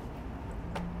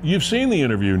 You've seen the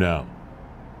interview now.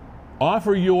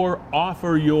 Offer your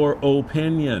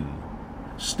opinion.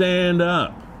 Stand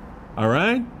up. All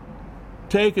right?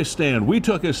 Take a stand. We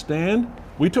took a stand.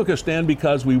 We took a stand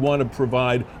because we want to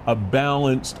provide a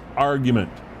balanced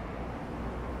argument.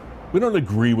 We don't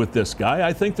agree with this guy.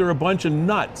 I think they're a bunch of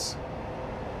nuts.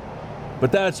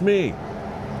 But that's me.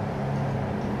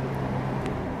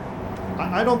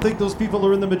 I don't think those people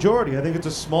are in the majority. I think it's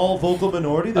a small vocal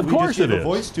minority that we just give a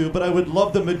voice to, but I would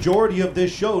love the majority of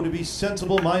this show to be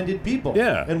sensible-minded people.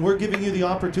 Yeah. And we're giving you the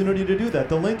opportunity to do that.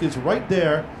 The link is right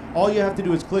there. All you have to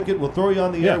do is click it. We'll throw you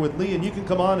on the air with Lee, and you can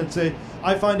come on and say,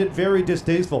 I find it very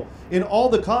distasteful. In all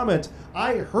the comments,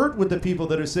 I hurt with the people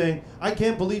that are saying, I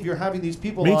can't believe you're having these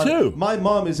people on. Me too. My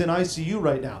mom is in ICU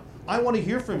right now. I want to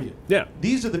hear from you. Yeah.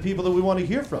 These are the people that we want to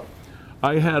hear from.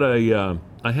 I had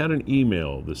an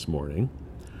email this morning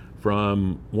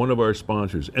from one of our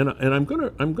sponsors, and I'm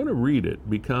gonna read it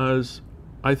because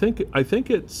I think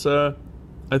it's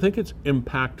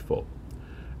impactful,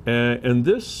 and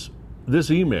this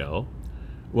email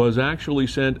was actually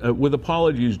sent with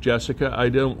apologies, Jessica. I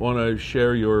don't want to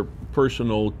share your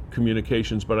personal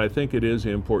communications, but I think it is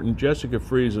important. Jessica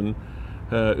Friesen,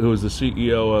 who is the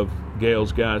CEO of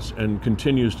Gales Gas and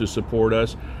continues to support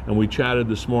us, and we chatted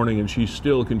this morning, and she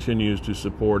still continues to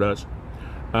support us.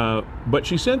 But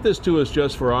she sent this to us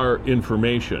just for our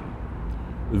information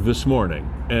this morning,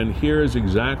 and here's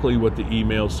exactly what the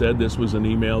email said. This was an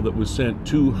email that was sent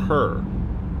to her.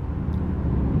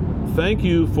 Thank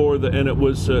you for and it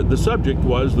was, the subject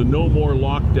was the No More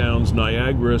Lockdowns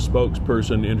Niagara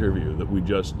spokesperson interview that we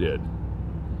just did.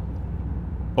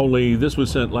 Only this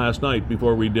was sent last night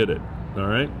before we did it, all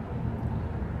right?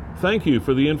 Thank you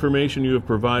for the information you have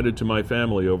provided to my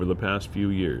family over the past few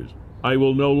years. I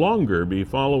will no longer be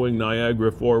following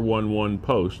Niagara 411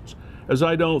 posts, as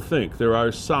I don't think there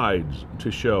are sides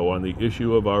to show on the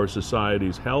issue of our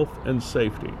society's health and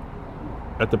safety.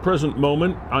 At the present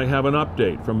moment, I have an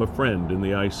update from a friend in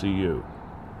the ICU.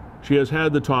 She has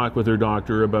had the talk with her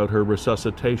doctor about her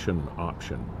resuscitation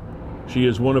option. She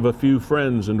is one of a few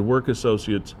friends and work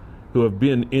associates who have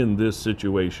been in this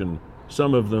situation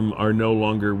some of them are no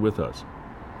longer with us.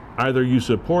 Either you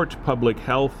support public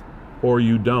health or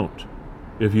you don't.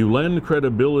 If you lend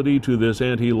credibility to this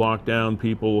anti-lockdown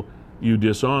people, you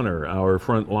dishonor our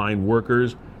frontline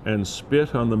workers and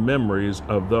spit on the memories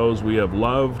of those we have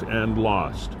loved and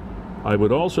lost. I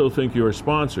would also think your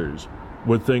sponsors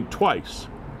would think twice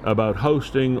about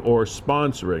hosting or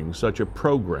sponsoring such a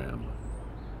program.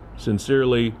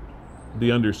 Sincerely,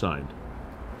 the undersigned.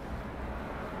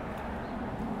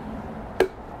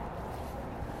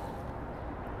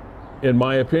 In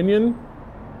my opinion,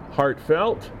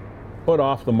 heartfelt, but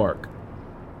off the mark.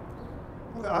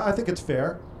 I think it's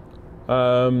fair.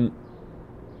 By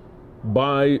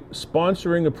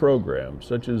sponsoring a program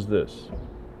such as this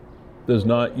does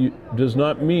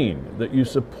not mean that you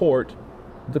support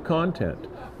the content.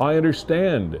 I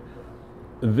understand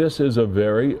this is a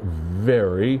very,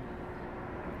 very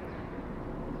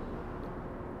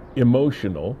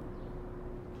emotional,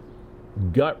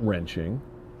 gut-wrenching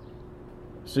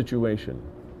situation,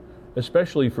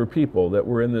 especially for people that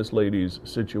were in this lady's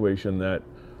situation that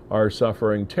are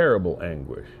suffering terrible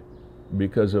anguish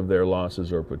because of their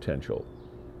losses or potential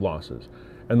losses,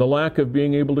 and the lack of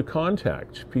being able to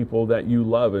contact people that you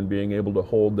love and being able to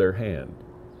hold their hand.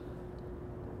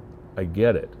 I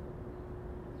get it.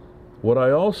 What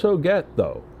I also get,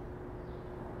 though,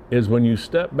 is when you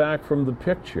step back from the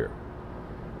picture,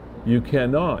 you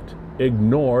cannot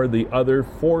ignore the other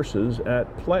forces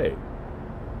at play.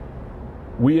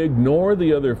 We ignore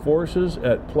the other forces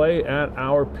at play at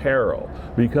our peril,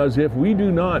 because if we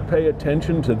do not pay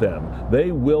attention to them,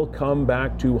 they will come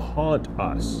back to haunt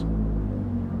us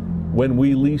when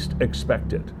we least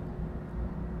expect it.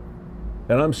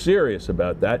 And I'm serious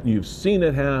about that. You've seen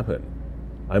it happen.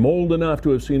 I'm old enough to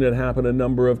have seen it happen a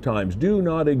number of times. Do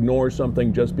not ignore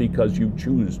something just because you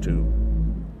choose to.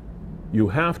 You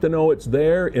have to know it's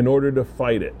there in order to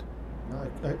fight it.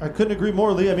 I couldn't agree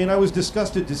more, Lee. I mean, I was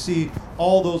disgusted to see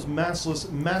all those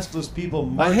maskless people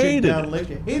marching down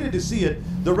Lake. I hated to see it.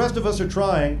 The rest of us are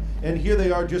trying, and here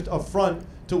they are, just affront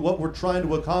to what we're trying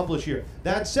to accomplish here.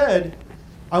 That said,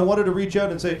 I wanted to reach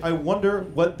out and say, I wonder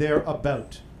what they're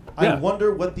about. Yeah. I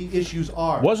wonder what the issues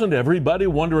are. Wasn't everybody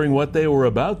wondering what they were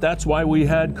about? That's why we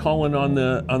had Colin on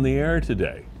the air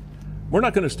today. We're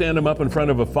not going to stand him up in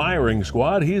front of a firing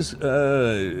squad. He's,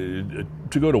 to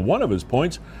go to one of his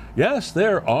points, yes,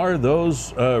 there are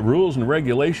those rules and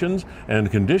regulations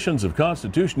and conditions of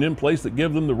Constitution in place that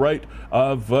give them the right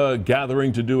of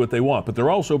gathering to do what they want. But they're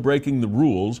also breaking the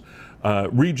rules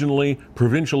regionally,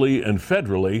 provincially, and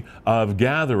federally of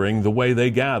gathering the way they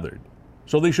gathered.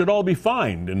 So they should all be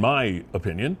fined, in my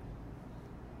opinion.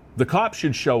 The cops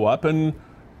should show up and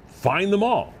fine them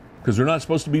all, because they're not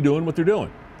supposed to be doing what they're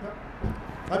doing.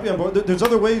 I'd be on board. There's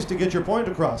other ways to get your point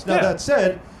across. Now, that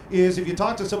said, is if you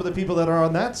talk to some of the people that are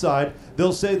on that side,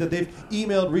 they'll say that they've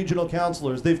emailed regional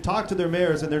councillors, they've talked to their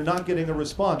mayors, and they're not getting a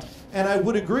response. And I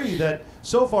would agree that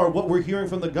so far what we're hearing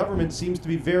from the government seems to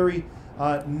be very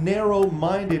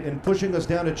narrow-minded and pushing us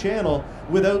down a channel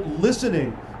without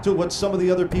listening to what some of the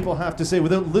other people have to say,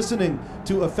 without listening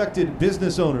to affected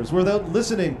business owners, without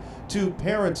listening to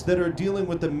parents that are dealing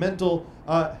with the mental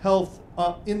health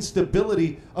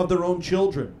instability of their own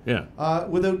children. Yeah.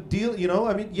 Without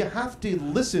I mean, you have to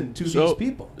listen to these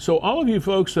people. So all of you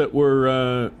folks that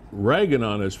were ragging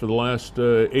on us for the last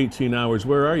 18 hours,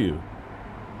 where are you?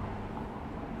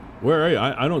 Where are you?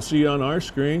 I don't see you on our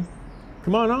screen.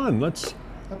 Come on. Let's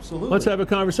have a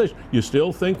conversation. You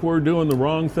still think we're doing the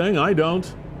wrong thing? I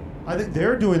don't. I think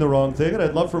they're doing the wrong thing, and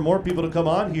I'd love for more people to come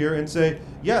on here and say,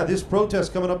 yeah, this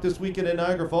protest coming up this weekend in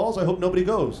Niagara Falls, I hope nobody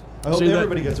goes. I hope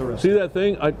everybody gets arrested. See that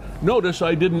thing? Notice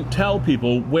I didn't tell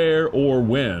people where or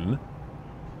when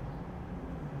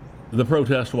the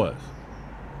protest was.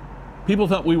 People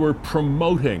thought we were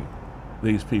promoting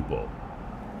these people.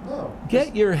 No.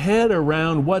 Get your head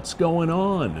around what's going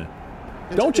on.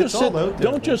 Don't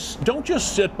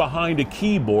just sit behind a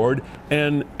keyboard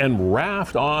and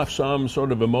raft off some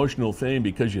sort of emotional thing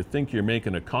because you think you're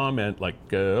making a comment like,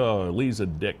 oh, Lee's a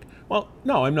dick. Well,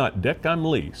 no, I'm not Dick, I'm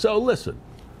Lee. So listen,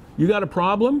 you got a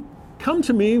problem? Come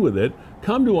to me with it,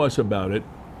 come to us about it,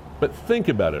 but think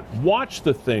about it. Watch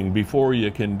the thing before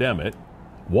you condemn it.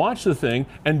 Watch the thing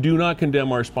and do not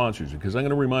condemn our sponsors, because I'm going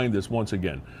to remind this once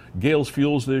again. Gales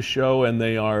fuels this show and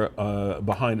they are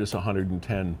behind us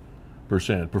 110%.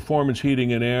 Performance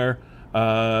Heating and Air,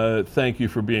 thank you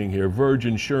for being here. Verge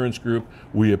Insurance Group,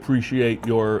 we appreciate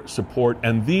your support.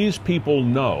 And these people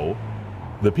know,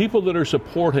 the people that are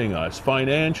supporting us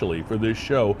financially for this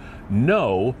show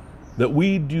know that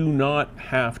we do not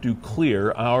have to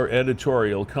clear our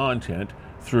editorial content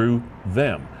through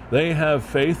them. They have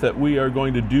faith that we are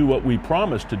going to do what we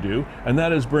promised to do, and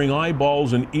that is bring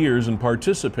eyeballs and ears and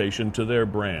participation to their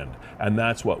brand. And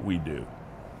that's what we do.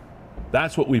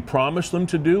 That's what we promise them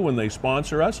to do when they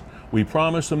sponsor us. We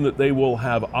promise them that they will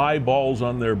have eyeballs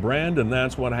on their brand, and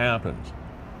that's what happens.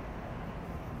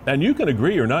 And you can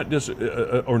agree or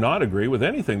not agree with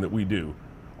anything that we do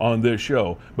on this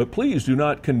show, but please do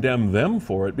not condemn them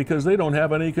for it, because they don't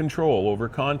have any control over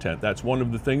content. That's one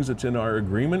of the things that's in our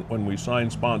agreement when we sign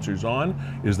sponsors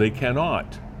on, is they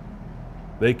cannot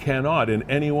in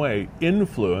any way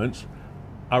influence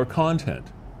our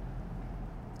content.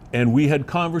 And we had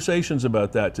conversations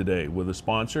about that today with a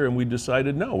sponsor, and we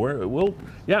decided no,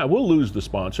 we'll lose the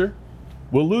sponsor.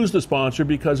 We'll lose the sponsor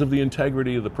because of the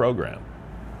integrity of the program.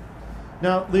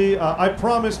 Now, Lee, I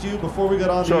promised you before we got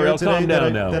on the air today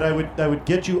that I would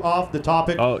get you off the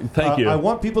topic. Oh, thank you. I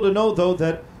want people to know, though,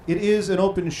 that it is an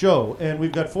open show, and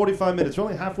we've got 45 minutes. We're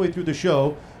only halfway through the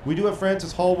show. We do have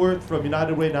Francis Hallworth from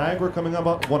United Way Niagara coming up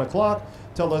at 1 o'clock.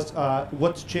 Tell us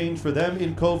what's changed for them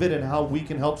in COVID and how we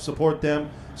can help support them,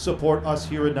 support us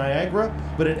here in Niagara.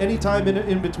 But at any time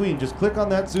in between, just click on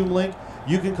that Zoom link.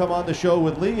 You can come on the show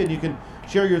with Lee, and you can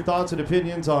share your thoughts and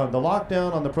opinions on the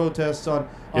lockdown, on the protests, on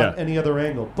any other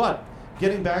angle. But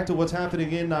getting back to what's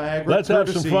happening in Niagara, let's have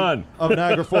some fun. Of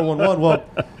Niagara 411. Well,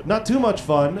 not too much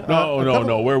fun.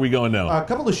 No. Where are we going now? A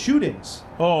couple of shootings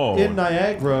in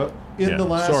Niagara in the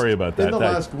last. Sorry about that.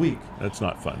 Last week. That's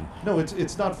not fun. No,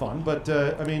 it's not fun. But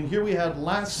I mean, here we had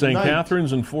last night. St.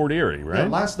 Catharines and Fort Erie, right? Yeah,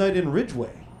 last night in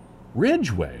Ridgeway.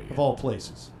 Ridgeway, of all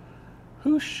places.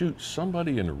 Who shoots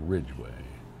somebody in Ridgeway?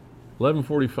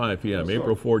 11:45 p.m.,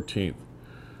 April 14th.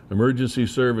 Emergency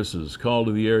services call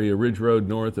to the area Ridge Road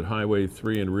North at Highway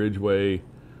 3 in Ridgeway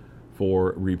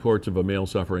for reports of a male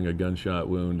suffering a gunshot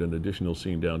wound and additional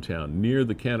scene downtown. Near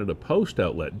the Canada Post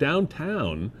outlet,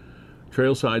 downtown,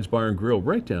 Trailsides Bar and Grill,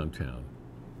 right downtown.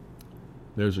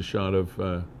 There's a shot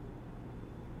of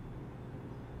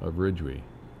Ridgeway.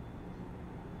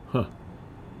 Huh.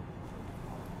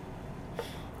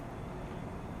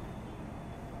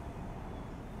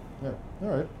 Yeah. All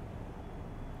right.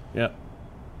 Yeah.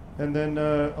 And then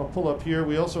I'll pull up here.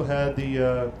 We also had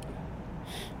the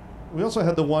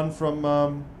one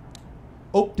from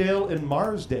Oakdale and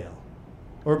Marsdale,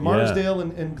 or Marsdale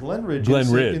and Glenridge.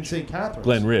 In St. Catharines.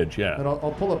 Glenridge, yeah. And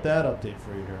I'll pull up that update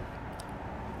for you here.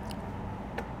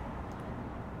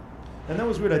 And that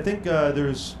was weird. I think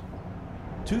there's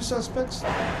 3 suspects.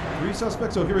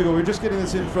 Oh, here we go. We're just getting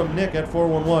this in from Nick at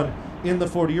 411 in the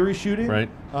Fort Erie shooting. Right.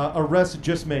 Arrest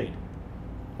just made.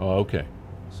 Oh, okay.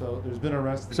 So there's been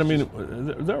arrests. So, I mean,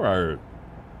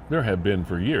 there have been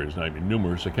for years,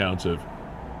 numerous accounts of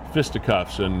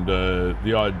fisticuffs and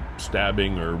the odd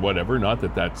stabbing or whatever. Not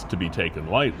that that's to be taken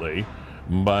lightly,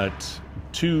 but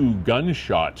 2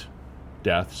 gunshot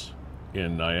deaths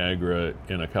in Niagara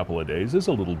in a couple of days is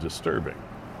a little disturbing.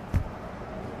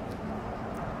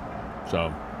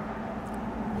 So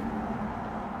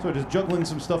just juggling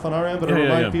some stuff on our end, but I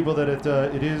remind people that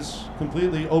it is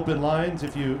completely open lines.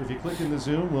 If you click in the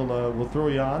Zoom, we'll throw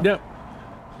you on. Yep.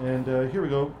 And here we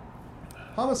go.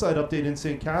 Homicide update in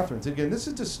St. Catharines. Again, this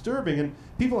is disturbing, and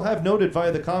people have noted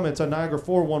via the comments on Niagara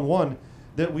 411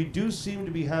 that we do seem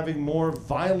to be having more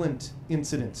violent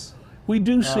incidents. We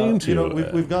do seem to.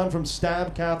 We've gone from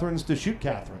stab Catharines to shoot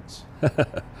Catharines.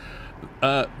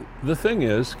 The thing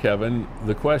is, Kevin,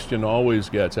 the question always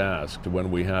gets asked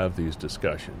when we have these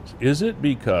discussions. Is it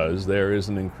because there is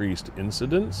an increased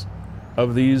incidence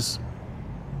of these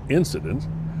incidents,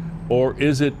 or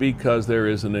is it because there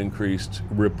is an increased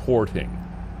reporting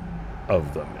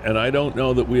of them? And I don't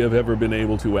know that we have ever been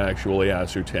able to actually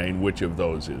ascertain which of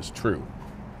those is true.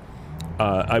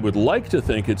 I would like to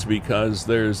think it's because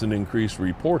there's an increased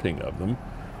reporting of them.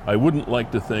 I wouldn't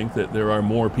like to think that there are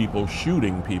more people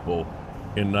shooting people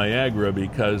in Niagara,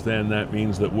 because then that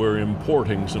means that we're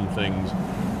importing some things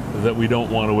that we don't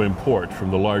want to import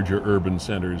from the larger urban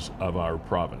centers of our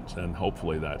province. And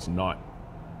hopefully that's not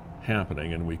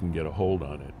happening and we can get a hold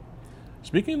on it.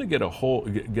 Speaking of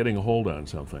getting a hold on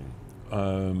something,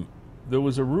 there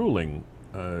was a ruling,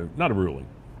 not a ruling,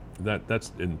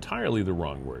 that's entirely the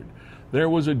wrong word. There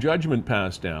was a judgment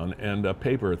passed down and a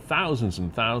paper, thousands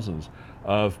and thousands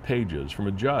of pages from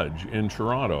a judge in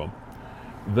Toronto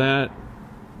that,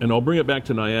 and I'll bring it back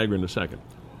to Niagara in a second,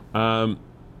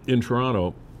 in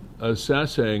Toronto,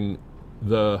 assessing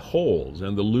the holes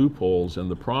and the loopholes and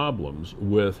the problems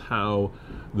with how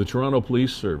the Toronto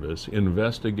Police Service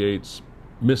investigates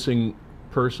missing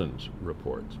persons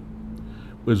reports.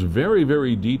 It was very,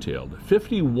 very detailed.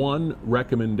 51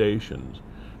 recommendations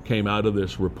came out of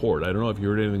this report. I don't know if you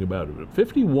heard anything about it, but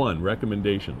 51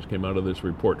 recommendations came out of this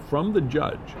report from the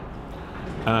judge,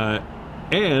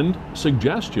 and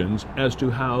suggestions as to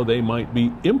how they might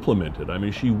be implemented. I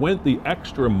mean, she went the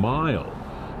extra mile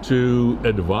to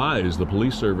advise the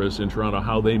police service in Toronto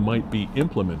how they might be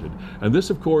implemented. And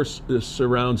this, of course,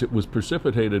 was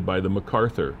precipitated by the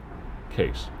MacArthur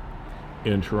case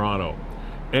in Toronto.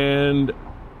 And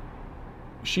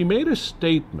she made a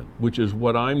statement, which is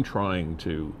what I'm trying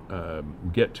to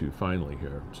get to finally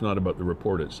here. It's not about the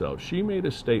report itself. She made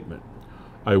a statement.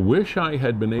 I wish I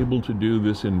had been able to do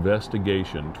this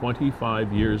investigation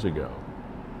 25 years ago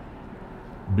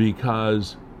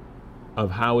because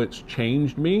of how it's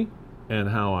changed me and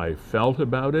how I felt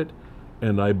about it,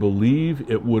 and I believe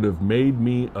it would have made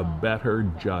me a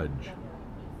better judge.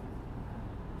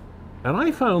 And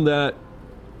I found that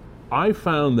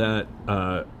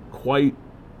quite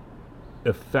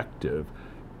effective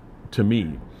to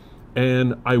me.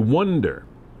 And I wonder,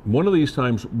 one of these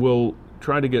times we'll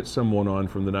try to get someone on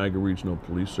from the Niagara Regional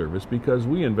Police Service, because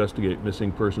we investigate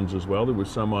missing persons as well. There was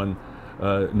some on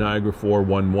Niagara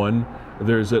 411.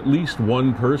 There's at least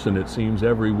one person, it seems,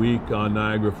 every week on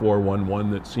Niagara 411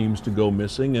 that seems to go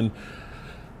missing, and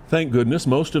thank goodness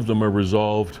most of them are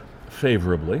resolved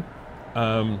favorably.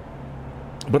 But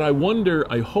I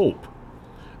wonder, I hope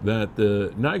that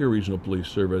the Niagara Regional Police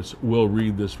Service will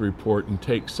read this report and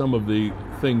take some of the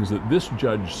things that this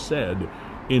judge said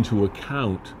into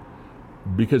account,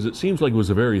 because it seems like it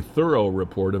was a very thorough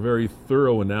report, a very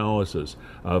thorough analysis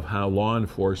of how law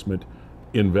enforcement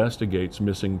investigates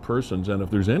missing persons. And if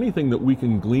there's anything that we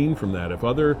can glean from that, if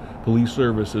other police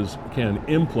services can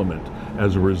implement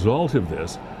as a result of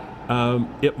this,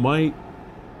 it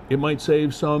might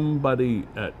save somebody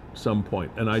at some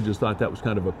point. And I just thought that was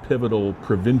kind of a pivotal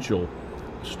provincial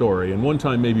story. And one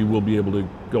time maybe we'll be able to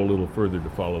go a little further to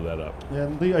follow that up.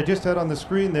 And Lee, I just had on the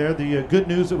screen there the good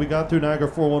news that we got through Niagara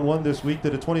 411 this week,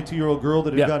 that a 22-year-old girl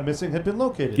that had gone missing had been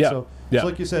located. So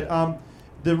like you said,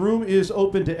 the room is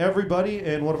open to everybody,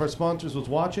 and one of our sponsors was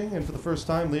watching. And for the first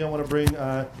time, Lee, I want to bring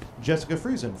Jessica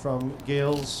Friesen from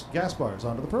Gales Gas Bars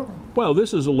onto the program. Well,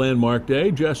 this is a landmark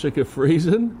day. Jessica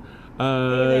Friesen,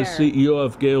 CEO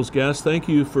of Gales Gas. Thank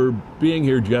you for being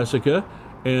here, Jessica.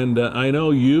 And I know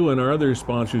you and our other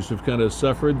sponsors have kind of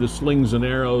suffered the slings and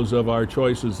arrows of our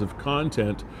choices of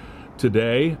content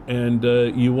today, and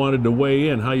you wanted to weigh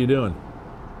in. How you doing?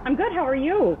 I'm good. How are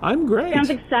you? I'm great.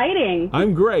 Sounds exciting.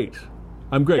 I'm great.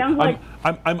 Sounds like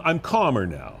I'm calmer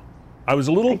now. I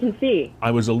can see.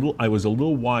 I was a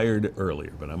little wired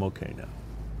earlier, but I'm okay now.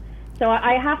 So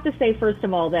I have to say, first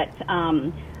of all, that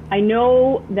I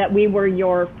know that we were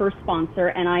your first sponsor,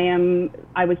 and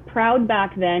I was proud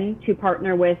back then to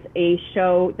partner with a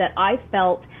show that I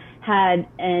felt had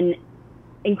an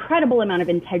incredible amount of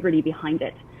integrity behind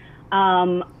it.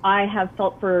 I have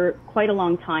felt for quite a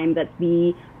long time that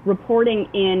the reporting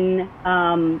in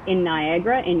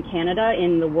Niagara, in Canada,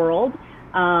 in the world,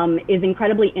 is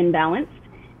incredibly imbalanced.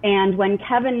 And when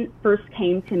Kevin first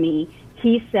came to me,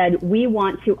 he said, we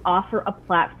want to offer a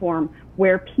platform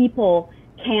where people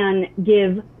can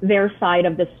give their side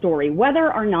of the story,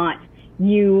 whether or not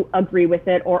you agree with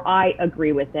it or I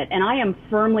agree with it. And I am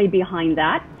firmly behind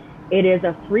that. It is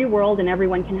a free world and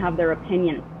everyone can have their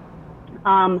opinion.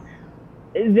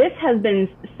 This has been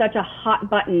such a hot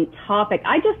button topic.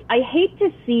 I hate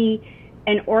to see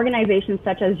an organization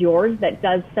such as yours that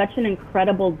does such an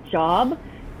incredible job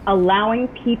allowing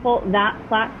people that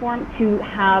platform to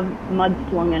have mud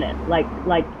slung in it, like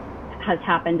has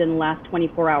happened in the last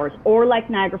 24 hours, or like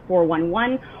Niagara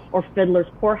 411 or Fiddler's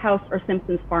Poorhouse or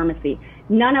Simpson's Pharmacy.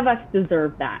 None of us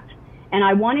deserve that. And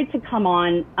I wanted to come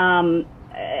on,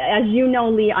 as you know,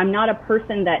 Lee, I'm not a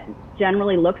person that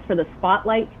generally looks for the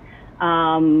spotlight.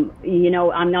 I'm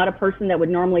not a person that would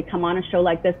normally come on a show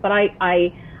like this, but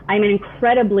I'm an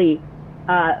incredibly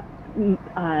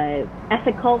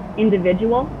ethical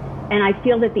individual, and I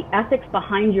feel that the ethics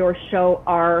behind your show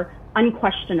are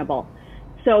unquestionable.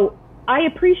 So I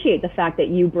appreciate the fact that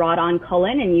you brought on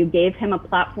Cullen and you gave him a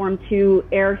platform to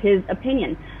air his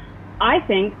opinion. I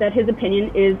think that his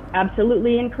opinion is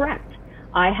absolutely incorrect.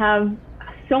 I have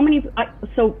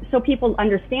so people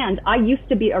understand, I used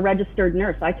to be a registered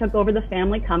nurse. I took over the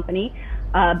family company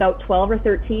about 12 or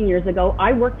 13 years ago.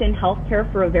 I worked in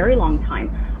healthcare for a very long time.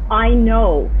 I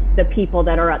know the people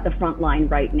that are at the front line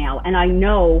right now, and I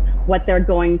know what they're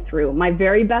going through. My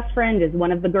very best friend is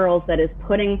one of the girls that is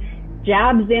putting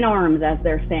jabs in arms, as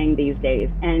they're saying these days,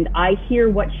 and I hear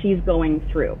what she's going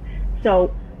through.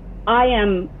 So I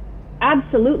am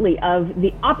absolutely of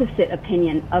the opposite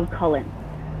opinion of Cullen.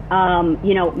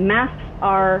 Masks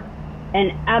are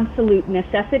an absolute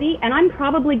necessity, and I'm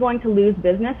probably going to lose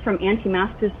business from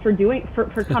anti-maskers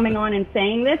for coming on and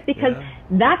saying this, because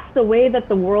that's the way that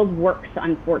the world works,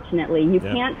 unfortunately. You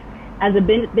can't, as a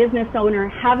business owner,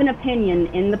 have an opinion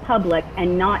in the public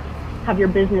and not have your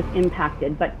business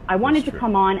impacted. But I wanted to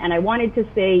come on and I wanted to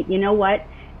say, you know what?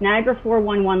 Niagara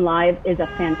 411 Live is a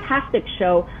fantastic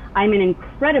show. I'm an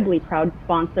incredibly proud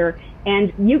sponsor,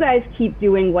 and you guys keep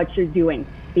doing what you're doing,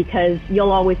 because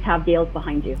you'll always have Gales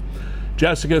behind you.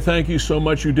 Jessica, thank you so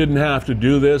much. You didn't have to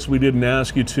do this. We didn't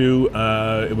ask you to.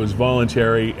 It was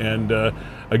voluntary. And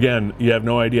again, you have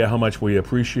no idea how much we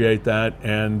appreciate that.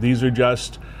 And these are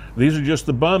just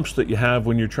the bumps that you have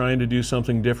when you're trying to do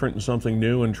something different and something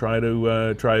new and try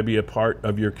to be a part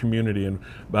of your community. And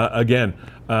again,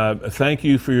 thank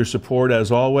you for your support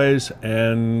as always,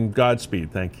 and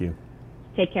Godspeed. Thank you.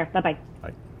 Take care. Bye-bye.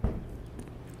 Bye.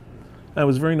 That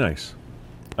was very nice.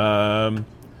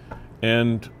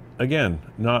 And again,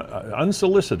 not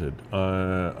unsolicited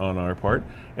on our part.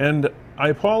 And I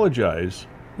apologize.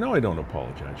 No, I don't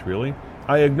apologize, really.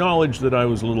 I acknowledge that I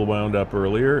was a little wound up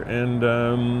earlier, and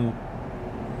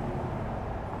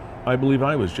I believe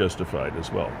I was justified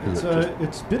as well.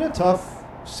 It's been a tough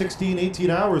 16, 18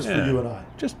 hours for you and I.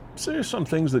 Just there's some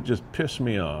things that just piss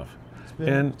me off.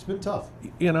 It's been tough.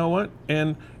 You know what?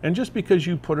 And just because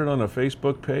you put it on a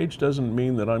Facebook page doesn't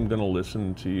mean that I'm going to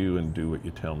listen to you and do what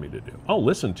you tell me to do. I'll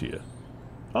listen to you.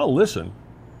 I'll listen,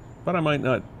 but I might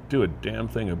not do a damn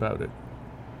thing about it.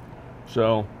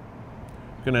 So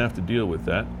I'm going to have to deal with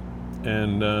that.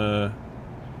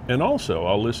 And also,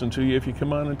 I'll listen to you if you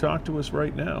come on and talk to us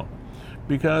right now.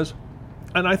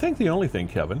 And I think the only thing,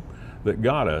 Kevin, that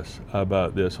got us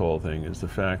about this whole thing is the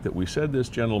fact that we said this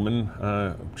gentleman,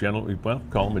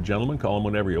 call him a gentleman, call him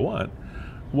whatever you want,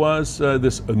 was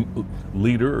this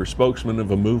leader or spokesman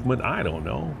of a movement, I don't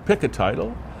know, pick a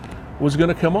title, was going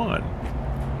to come on.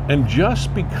 And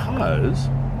just because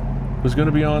it was going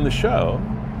to be on the show,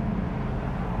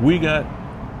 we got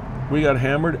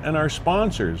hammered, and our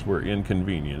sponsors were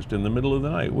inconvenienced in the middle of the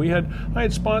night. I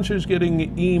had sponsors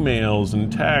getting emails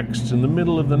and texts in the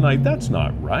middle of the night. That's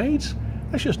not right.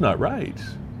 That's just not right.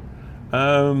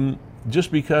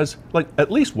 Just because,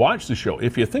 at least watch the show.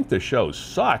 If you think the show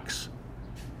sucks,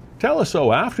 tell us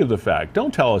so after the fact.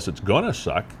 Don't tell us it's gonna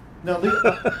suck. Now,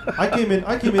 I came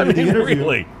into the interview.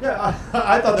 Really? Yeah,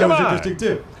 I thought that was interesting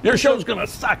too. Your show's gonna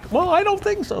suck. Well, I don't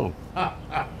think so.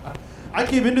 I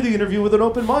came into the interview with an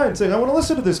open mind, saying, I want to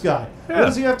listen to this guy. Yeah. What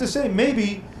does he have to say?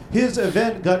 Maybe his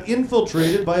event got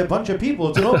infiltrated by a bunch of people.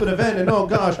 It's an open event, and oh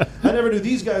gosh, I never knew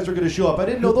these guys were going to show up. I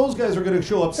didn't know those guys were going to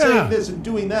show up saying this and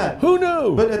doing that. Who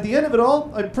knew? But at the end of it all,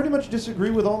 I pretty much disagree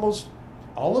with almost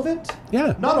all of it.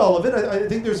 Yeah. Not all of it. I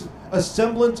think there's a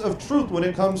semblance of truth when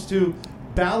it comes to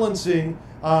balancing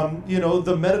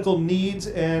the medical needs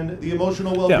and the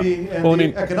emotional well-being and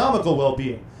the economical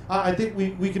well-being. I think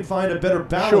we can find a better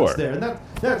balance there, and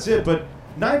that's it. But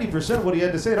 90% of what he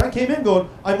had to say, and I came in going,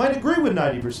 I might agree with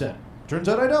 90%. Turns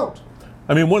out I don't.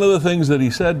 I mean, one of the things that he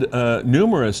said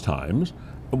numerous times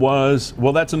was,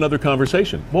 well, that's another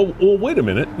conversation. Well, wait a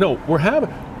minute. No, we're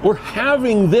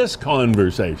having this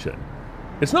conversation.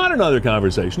 It's not another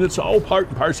conversation. It's all part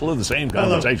and parcel of the same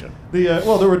conversation. There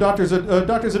were doctors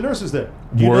and nurses there.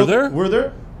 Were there? Were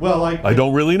there? Well, I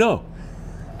don't really know.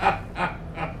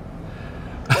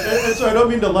 And so I don't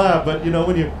mean to laugh, but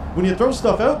when you throw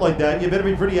stuff out like that, you better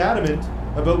be pretty adamant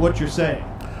about what you're saying.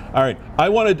 All right, I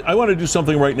want to do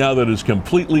something right now that is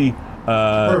completely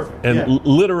perfect and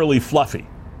literally fluffy,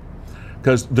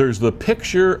 because there's the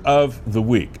picture of the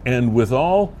week, and with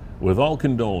all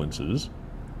condolences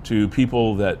to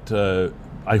people that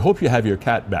I hope you have your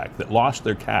cat back that lost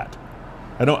their cat.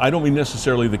 I don't mean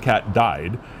necessarily the cat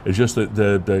died. It's just that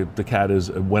the cat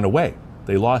went away.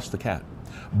 They lost the cat,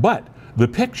 but the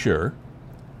picture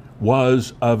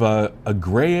was of a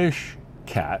grayish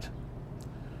cat.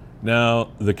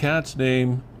 Now, the cat's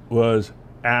name was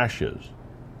Ashes.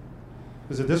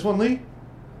 Is it this one, Lee?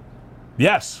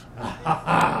 Yes.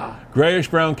 Grayish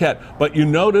brown cat. But you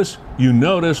notice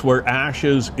where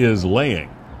Ashes is laying,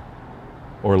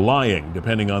 or lying,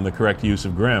 depending on the correct use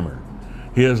of grammar.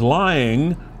 He is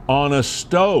lying on a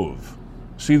stove.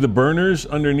 See the burners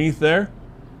underneath there?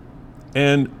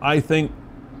 And I think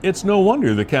it's no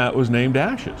wonder the cat was named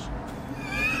Ashes.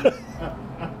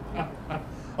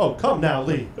 Oh, come now,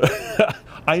 Lee.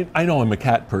 I know I'm a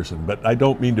cat person, but I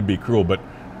don't mean to be cruel, but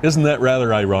isn't that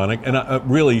rather ironic? And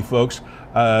really, folks,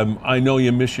 I know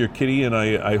you miss your kitty, and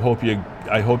I hope you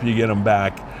get him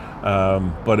back.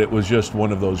 But it was just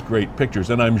one of those great pictures.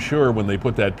 And I'm sure when they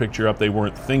put that picture up, they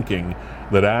weren't thinking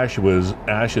that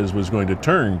Ashes was going to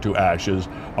turn to ashes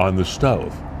on the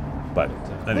stove. But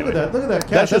anyway, Look at that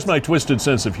cat. that's just my twisted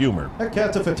sense of humor. That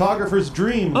cat's a photographer's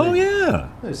dream. Oh yeah,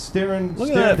 Staring Look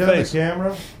at that down face. the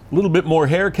camera. a little bit more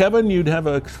hair, Kevin. You'd have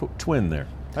a twin there.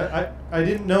 I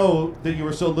didn't know that you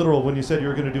were so literal when you said you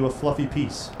were going to do a fluffy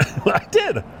piece. I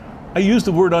did. I used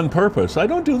the word on purpose. I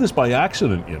don't do this by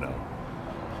accident, you know.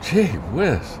 Gee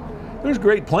whiz. There's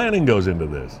great planning goes into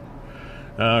this.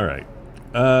 All right.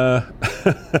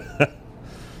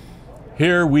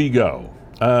 Here we go.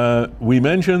 We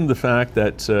mentioned the fact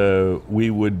that we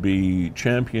would be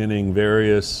championing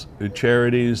various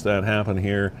charities that happen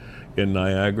here in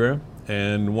Niagara.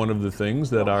 And one of the things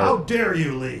that How dare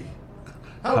you, Lee?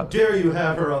 How dare you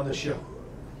have her on the show?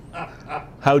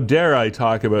 How dare I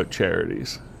talk about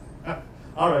charities?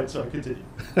 All right, sorry, continue.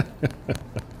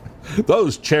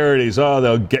 Those charities,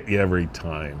 they'll get you every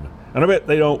time. And I bet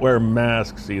they don't wear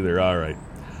masks either. All right.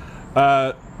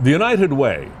 The United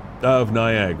Way of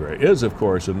Niagara is, of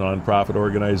course, a nonprofit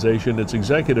organization. Its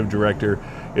executive director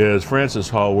is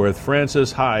Frances Hallworth.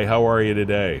 Frances, hi, how are you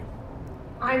today?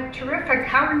 I'm terrific.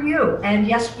 How are you? And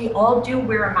yes, we all do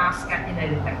wear a mask at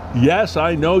United Way. Yes,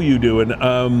 I know you do.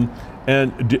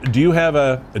 And do you have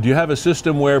a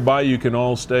system whereby you can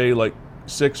all stay like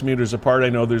 6 meters apart? I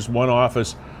know there's one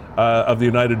office of the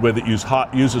United Way that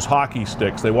uses hockey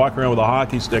sticks. They walk around with a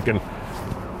hockey stick and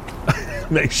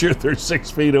make sure they're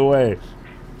 6 feet away.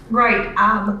 Right.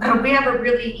 We have a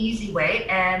really easy way,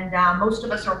 and most of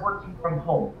us are working from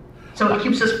home. So it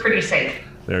keeps us pretty safe.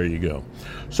 There you go.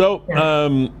 So,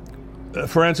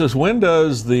 Frances, when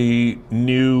does the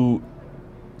new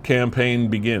campaign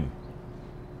begin?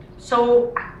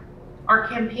 So our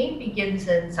campaign begins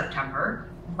in September,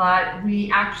 but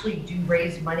we actually do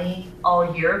raise money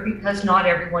all year because not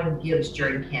everyone gives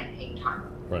during campaign time.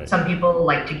 Right. Some people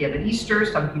like to give at Easter,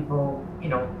 some people,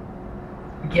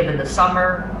 give in the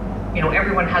summer.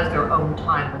 Everyone has their own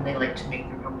time when they like to make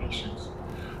their donations.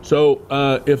 So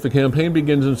if the campaign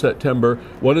begins in September,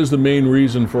 what is the main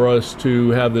reason for us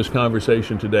to have this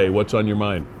conversation today? What's on your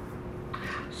mind?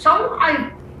 So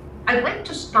I'd like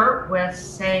to start with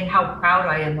saying how proud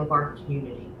I am of our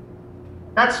community.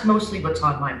 That's mostly what's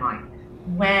on my mind.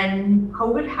 When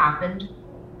COVID happened,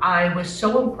 I was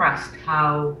so impressed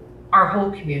how our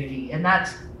whole community, and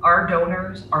that's our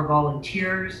donors, our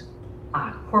volunteers,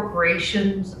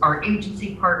 corporations, our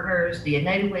agency partners, the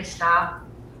United Way staff,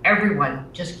 everyone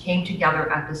just came together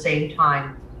at the same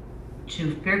time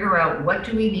to figure out what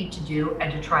do we need to do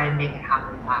and to try and make it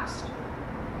happen fast.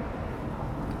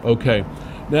 Okay.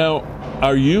 Now,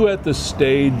 are you at the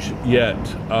stage yet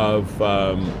of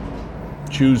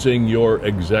choosing your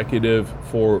executive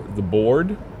for the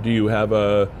board? Do you have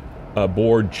a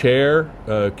board chair,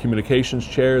 a communications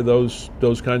chair, those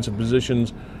kinds of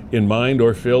positions in mind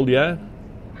or filled yet?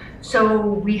 So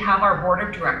we have our board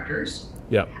of directors.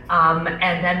 Yeah.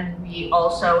 And then we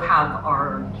also have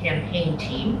our campaign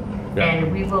team, Yeah.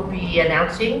 and we will be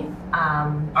announcing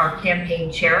our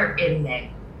campaign chair in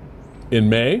May. In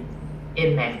May?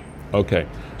 In May. Okay.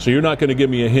 So you're not going to give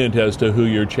me a hint as to who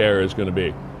your chair is going to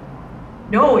be?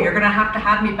 No, you're going to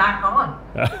have me back on.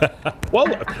 Well,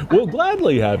 we'll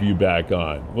gladly have you back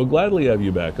on. Oh,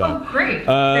 great.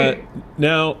 Great.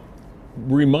 Now,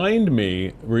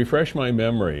 refresh my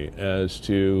memory as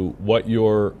to what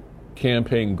your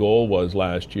campaign goal was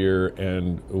last year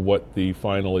and what the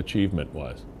final achievement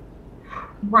was.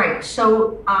 Right.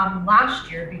 So last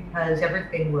year, because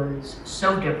everything was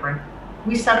so different,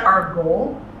 we set our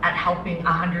goal at helping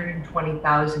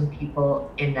 120,000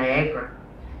 people in Niagara.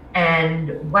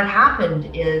 And what happened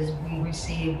is we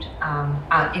received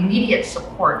immediate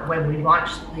support when we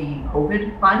launched the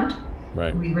COVID fund.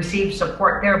 Right. We received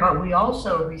support there, but we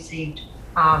also received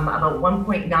about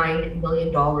 $1.9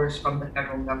 million from the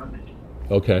federal government.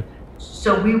 Okay.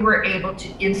 So we were able to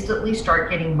instantly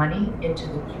start getting money into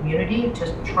the community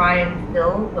to try and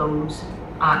fill those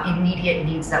immediate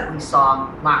needs that we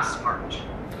saw last March.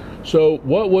 So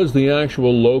what was the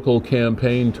actual local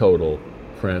campaign total,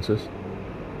 Frances?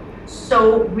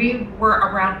 So we were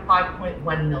around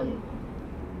 5.1 million.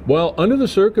 Well, under the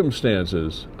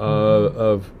circumstances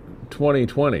of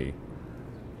 2020,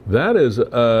 that is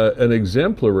an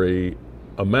exemplary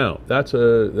amount. That's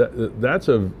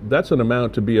an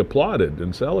amount to be applauded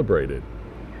and celebrated.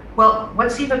 Well,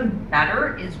 what's even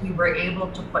better is we were able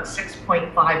to put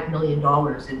 $6.5 million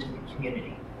into the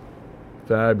community.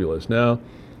 Fabulous. Now,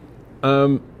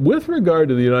 with regard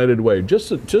to the United Way, just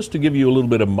to give you a little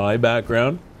bit of my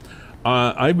background,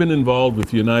 I've been involved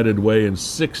with United Way in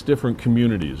 6 different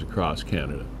communities across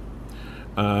Canada.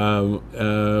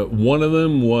 One of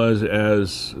them was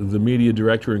as the media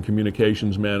director and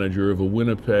communications manager of a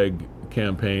Winnipeg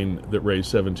campaign that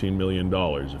raised $17 million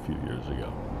a few years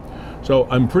ago. So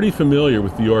I'm pretty familiar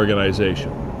with the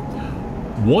organization.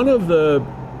 One of the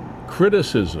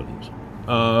criticisms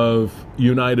of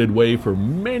United Way for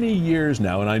many years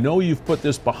now, and I know you've put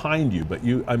this behind you, but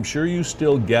I'm sure you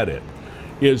still get it,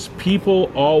 is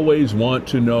people always want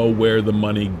to know where the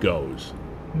money goes,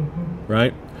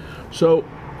 right? So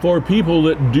for people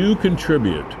that do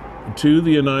contribute to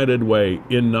the United Way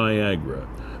in Niagara,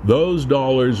 those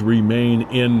dollars remain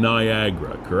in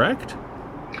Niagara, correct?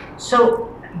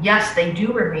 So yes, they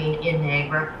do remain in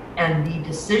Niagara, and the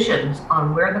decisions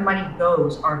on where the money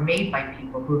goes are made by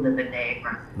people who live in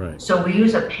Niagara. Right. So we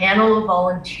use a panel of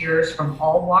volunteers from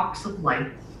all walks of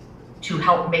life to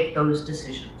help make those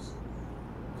decisions.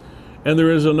 And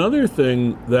there is another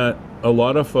thing that a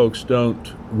lot of folks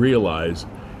don't realize,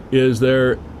 is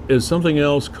there is something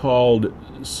else called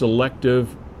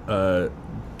selective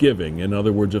giving. In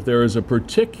other words, if there is a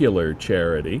particular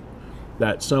charity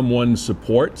that someone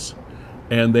supports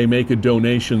and they make a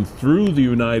donation through the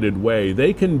United Way,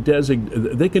 they can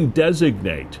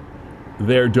designate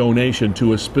their donation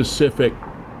to a specific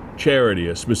charity,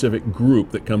 a specific group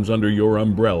that comes under your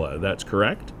umbrella. That's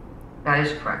correct? That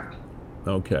is correct.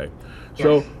 Okay.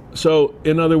 Yes. So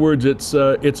in other words,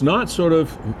 it's not sort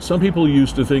of, some people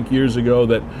used to think years ago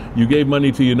that you gave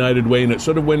money to United Way and it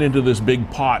sort of went into this big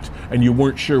pot and you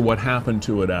weren't sure what happened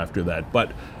to it after that.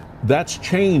 But that's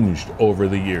changed over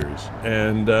the years.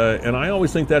 And I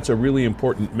always think that's a really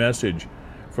important message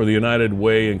for the United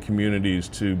Way and communities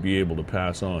to be able to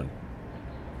pass on.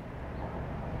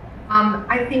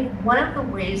 I think one of the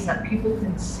ways that people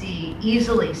can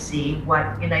easily see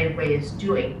what United Way is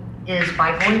doing is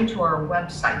by going to our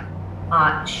website.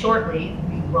 Shortly,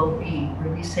 we will be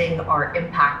releasing our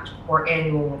Impact or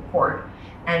annual report,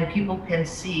 and people can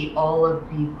see all of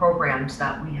the programs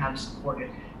that we have supported.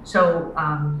 So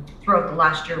throughout the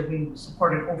last year, we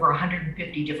supported over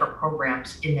 150 different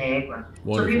programs in Niagara.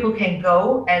 Wonderful. So people can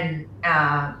go and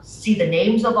see the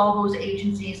names of all those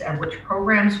agencies and which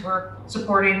programs we're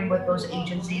supporting with those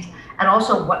agencies, and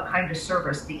also what kind of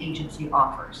service the agency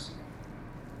offers.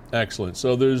 Excellent.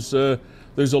 So there's a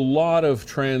lot of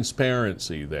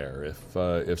transparency there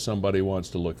if somebody wants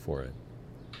to look for it.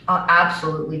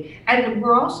 Absolutely. And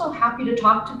we're also happy to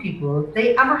talk to people. If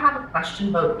they ever have a question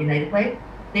about United Way,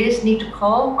 they just need to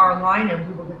call our line and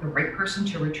we will get the right person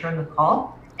to return the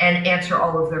call and answer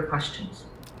all of their questions.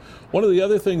 One of the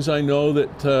other things I know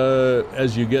that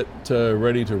as you get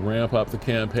ready to ramp up the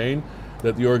campaign,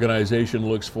 that the organization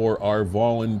looks for are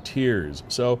volunteers.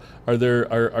 So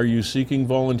are you seeking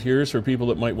volunteers for people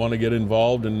that might want to get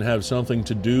involved and have something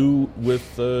to do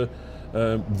with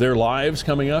their lives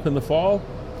coming up in the fall?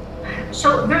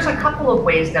 So there's a couple of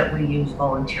ways that we use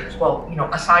volunteers. Well,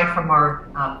 aside from our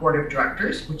board of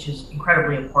directors, which is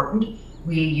incredibly important,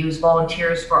 we use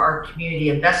volunteers for our community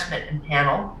investment and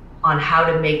panel on how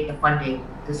to make the funding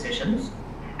decisions.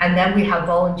 And then we have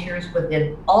volunteers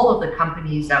within all of the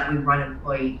companies that we run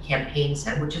employee campaigns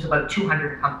in, which is about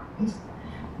 200 companies.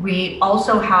 We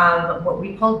also have what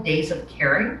we call Days of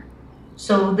Caring.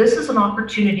 So this is an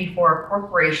opportunity for a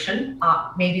corporation.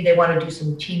 Maybe they want to do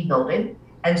some team building.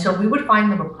 And so we would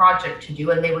find them a project to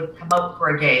do, and they would come out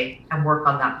for a day and work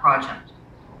on that project.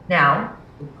 Now,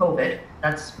 with COVID,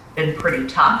 that's been pretty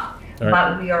tough,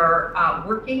 but we are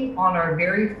working on our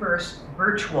very first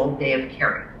virtual Day of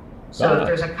Caring. So if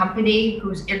there's a company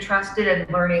who's interested in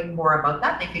learning more about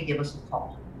that, they could give us a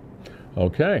call.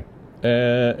 Okay.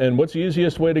 And what's the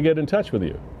easiest way to get in touch with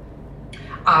you?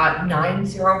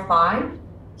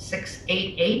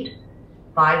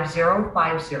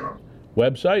 905-688-5050.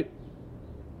 Website?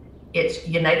 It's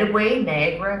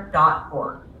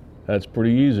unitedwayniagara.org. That's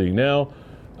pretty easy. Now,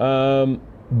 the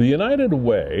United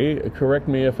Way, correct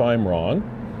me if I'm wrong,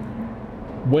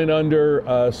 went under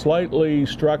a slightly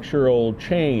structural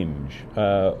change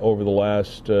over the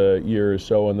last year or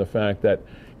so, in the fact that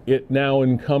it now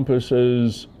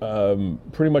encompasses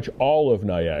pretty much all of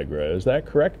Niagara. Is that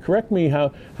correct? Correct me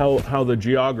how the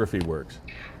geography works.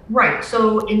 Right.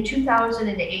 So in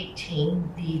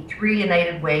 2018, the three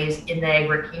United Ways in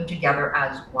Niagara came together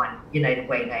as one United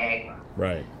Way Niagara.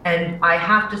 Right. And I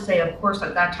have to say, of course,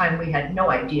 at that time we had no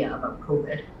idea about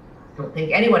COVID. I don't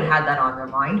think anyone had that on their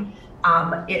mind.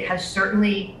 It has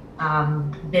certainly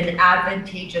been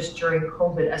advantageous during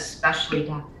COVID, especially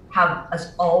to have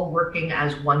us all working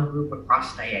as one group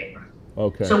across Niagara.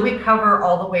 Okay. So we cover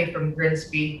all the way from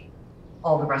Grimsby,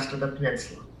 all the rest of the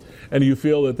peninsula. And do you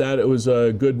feel that it was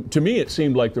a good, to me it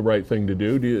seemed like the right thing to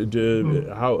do.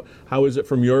 How is it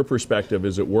from your perspective?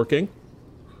 Is it working?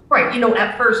 Right.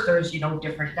 At first there's,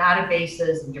 different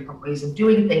databases and different ways of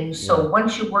doing things. So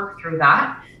once you work through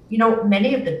that,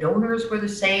 many of the donors were the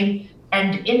same.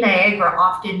 And in Niagara,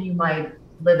 often you might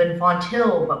live in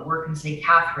Fonthill but work in St.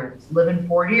 Catharines, live in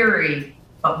Fort Erie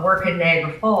but work in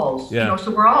Niagara Falls. Yeah.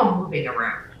 So we're all moving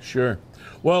around. Sure.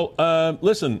 Well,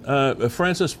 listen,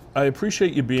 Francis, I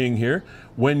appreciate you being here.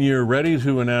 When you're ready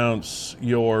to announce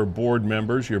your board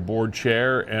members, your board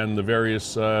chair, and the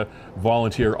various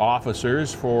volunteer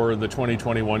officers for the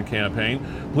 2021 campaign,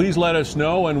 please let us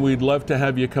know, and we'd love to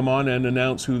have you come on and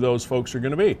announce who those folks are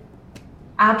going to be.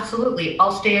 Absolutely.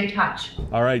 I'll stay in touch.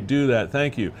 All right, do that.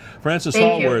 Thank you. Francis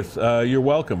Thank you. Allworth, you're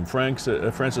welcome.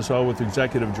 Francis Allworth,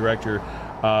 Executive Director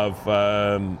of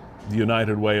the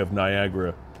United Way of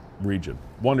Niagara region.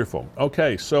 Wonderful.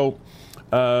 Okay, so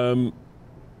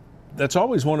that's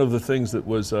always one of the things that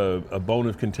was a bone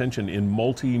of contention in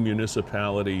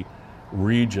multi-municipality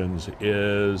regions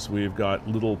is we've got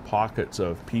little pockets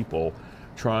of people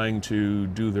trying to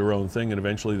do their own thing, and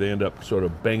eventually they end up sort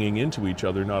of banging into each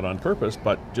other, not on purpose,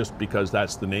 but just because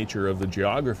that's the nature of the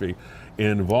geography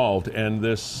involved. And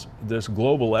this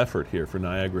global effort here for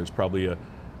Niagara is probably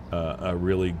a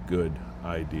really good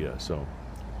idea. So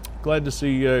glad to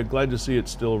see it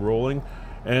still rolling.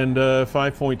 And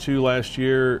 5.2 last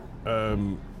year,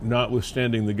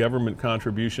 notwithstanding the government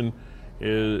contribution,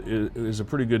 is a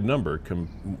pretty good number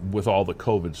with all the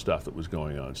COVID stuff that was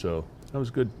going on. So that was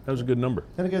good. That was a good number.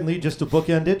 And again, Lee, just to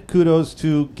bookend it, kudos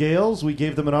to Gales. We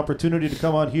gave them an opportunity to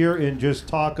come on here and just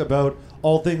talk about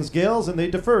all things Gales, and they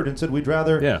deferred and said we'd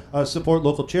rather support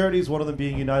local charities, one of them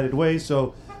being United Way.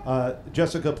 So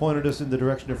Jessica pointed us in the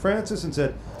direction of Francis and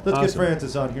said, let's get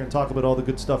Francis on here and talk about all the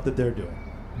good stuff that they're doing.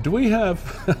 Do we have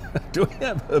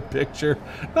a picture?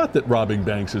 Not that robbing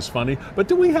banks is funny, but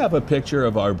do we have a picture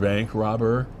of our bank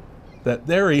robber? That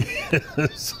there he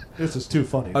is. This is too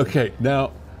funny. Okay,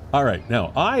 now, all right,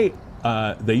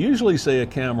 now they usually say a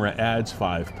camera adds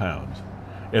 5 pounds.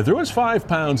 If there was 5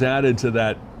 pounds added to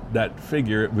that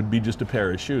figure, it would be just a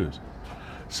pair of shoes.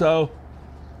 So.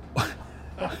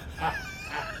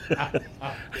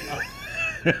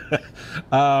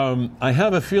 I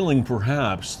have a feeling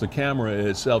perhaps the camera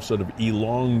itself sort of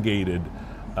elongated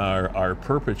our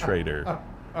perpetrator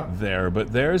there,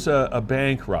 but there's a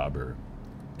bank robber.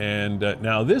 And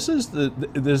now is this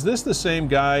the same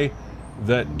guy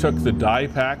that took the dye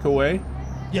pack away?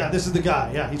 Yeah, this is the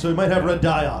guy. Yeah, so he might have red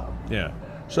dye on him. Yeah.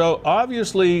 So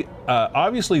obviously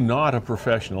not a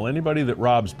professional. Anybody that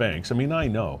robs banks, I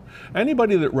know,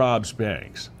 anybody that robs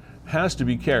banks has to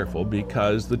be careful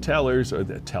because the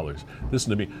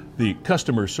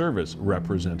customer service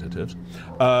representatives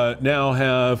now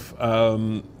have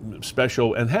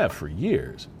special, and have for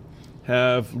years,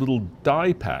 have little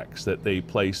dye packs that they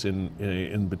place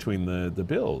in between the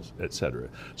bills, etc.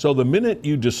 So the minute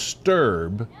you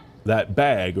disturb that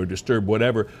bag or disturb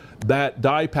whatever, that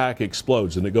dye pack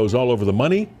explodes and it goes all over the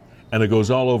money and it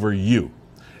goes all over you.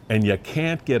 And you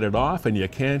can't get it off, and you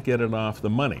can't get it off the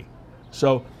money.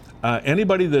 So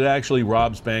anybody that actually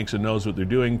robs banks and knows what they're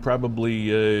doing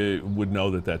probably would know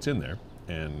that that's in there,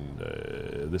 and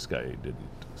this guy didn't,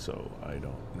 so I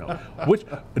don't know.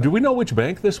 Do we know which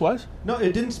bank this was? No,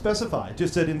 it didn't specify. It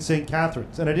just said in St.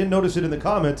 Catharines, and I didn't notice it in the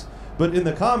comments, but in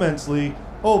the comments, Lee,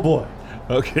 oh boy.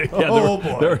 Okay,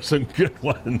 yeah, there are some good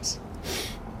ones.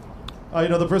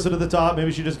 The person at the top,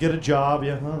 maybe she just get a job.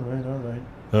 Yeah, all right.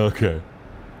 Okay.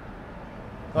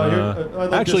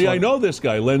 Actually, I know this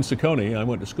guy, Len Ciccone. I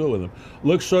went to school with him.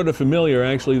 Looks sort of familiar.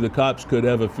 Actually, the cops could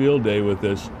have a field day with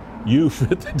this. You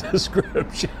fit the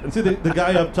description. See, the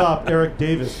guy up top, Eric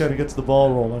Davis, kind of gets the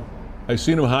ball rolling. I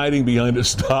seen him hiding behind a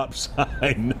stop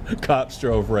sign. Cops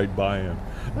drove right by him.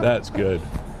 That's good.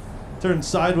 Turned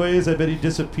sideways. I bet he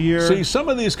disappeared. See, some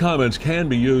of these comments can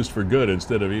be used for good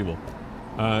instead of evil.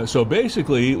 So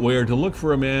basically, we're to look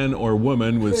for a man or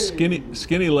woman with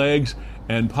skinny legs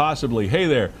and possibly,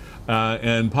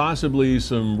 and possibly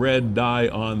some red dye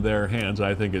on their hands.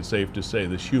 I think it's safe to say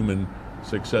this human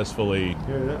successfully,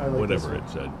 whatever it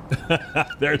said.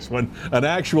 There's an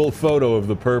actual photo of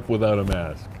the perp without a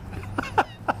mask.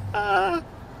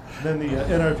 Then the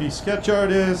NRP sketch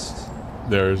artist.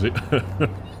 There's it.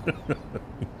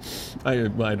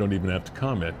 I don't even have to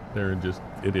comment.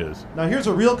 It is. Now here's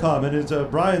a real comment. It's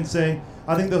Brian saying,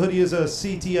 I think the hoodie is a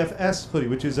CTFS hoodie,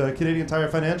 which is Canadian Tire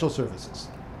Financial Services.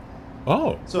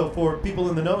 Oh. So for people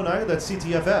in the know, Niagara, that's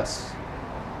CTFS.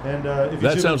 And if you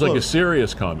that sounds like a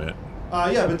serious comment.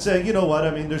 Yeah, but saying, you know what,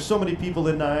 there's so many people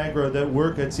in Niagara that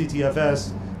work at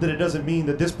CTFS that it doesn't mean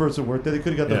that this person worked, that they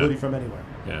could have got the hoodie from anywhere.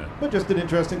 Yeah. But just an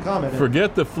interesting comment.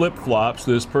 Forget the flip-flops.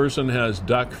 This person has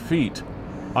duck feet.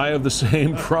 I have the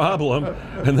same problem,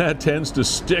 and that tends to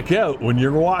stick out when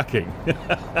you're walking.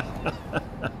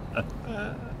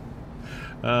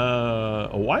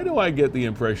 Why do I get the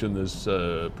impression this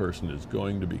person is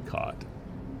going to be caught?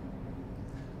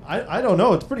 I don't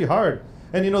know. It's pretty hard.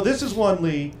 And, this is one,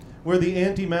 Lee, where the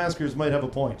anti-maskers might have a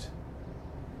point.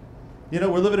 We're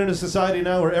living in a society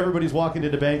now where everybody's walking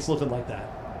into banks looking like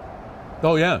that.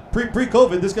 Oh, yeah.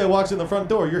 Pre-COVID, this guy walks in the front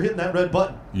door. You're hitting that red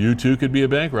button. You too could be a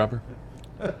bank robber.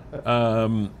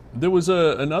 There was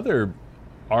another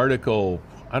article,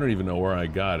 I don't even know where I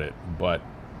got it, but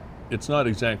it's not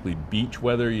exactly beach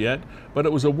weather yet, but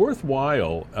it was a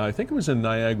worthwhile, I think it was in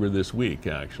Niagara this week,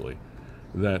 actually,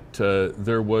 that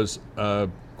there was a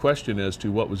question as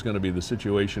to what was going to be the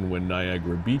situation when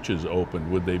Niagara beaches opened.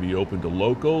 Would they be open to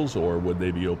locals or would they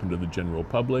be open to the general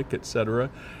public, etc.?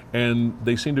 And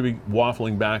they seem to be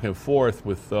waffling back and forth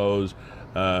with those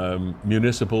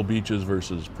municipal beaches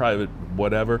versus private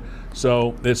whatever.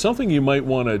 So it's something you might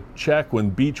want to check when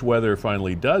beach weather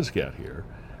finally does get here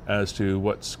as to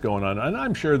what's going on. And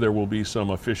I'm sure there will be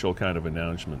some official kind of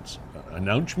announcements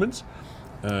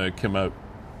come out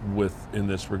with in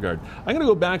this regard. I'm going to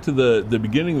go back to the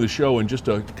beginning of the show in just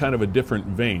a kind of a different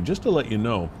vein, just to let you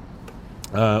know.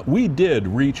 We did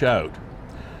reach out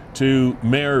to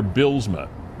Mayor Bylsma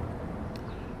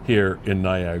here in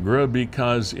Niagara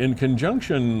because in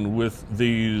conjunction with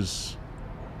these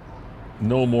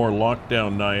No More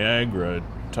Lockdown Niagara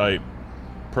type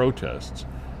protests,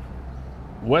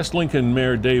 West Lincoln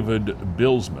Mayor David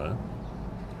Bylsma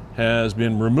has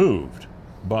been removed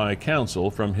by council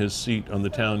from his seat on the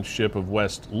Township of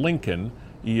West Lincoln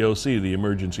EOC, the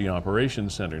Emergency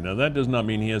Operations Center. Now, that does not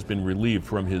mean he has been relieved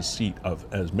from his seat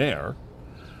as mayor,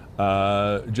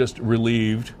 just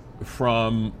relieved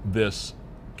from this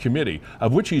committee,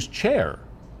 of which he's chair,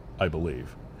 I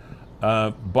believe.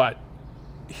 But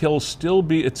he'll still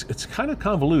be, it's kind of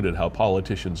convoluted how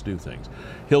politicians do things.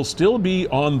 He'll still be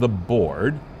on the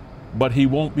board, but he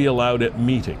won't be allowed at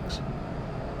meetings.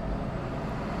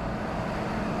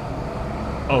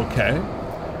 Okay.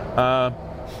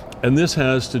 And this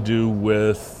has to do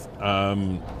with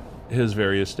his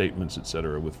various statements, et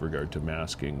cetera, with regard to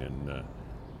masking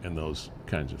and those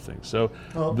kinds of things. So,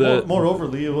 moreover,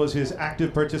 Lee, it was his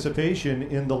active participation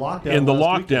in the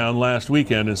lockdown. Last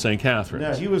weekend in St. Catharines.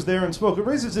 Yeah, he was there and spoke. It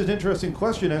raises an interesting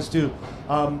question as to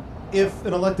if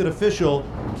an elected official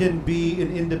can be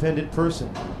an independent person,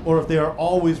 or if they are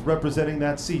always representing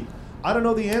that seat. I don't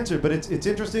know the answer, but it's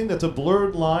interesting. That's a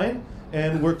blurred line.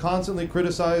 And we're constantly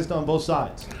criticized on both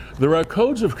sides. There are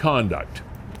codes of conduct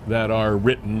that are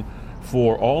written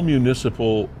for all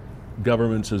municipal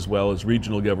governments as well as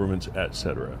regional governments,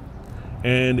 etc.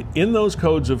 And in those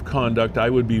codes of conduct, I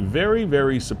would be very,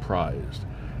 very surprised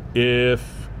if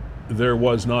there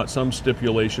was not some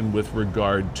stipulation with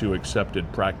regard to accepted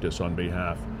practice on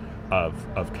behalf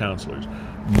of councillors.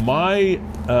 My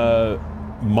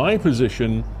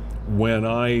position when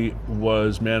I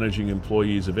was managing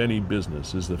employees of any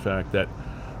business is the fact that,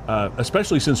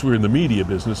 especially since we're in the media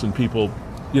business and people,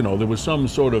 there was some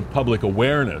sort of public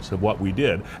awareness of what we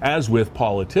did, as with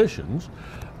politicians,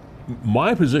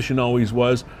 my position always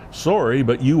was, sorry,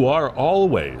 but you are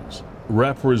always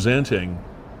representing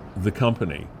the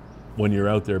company when you're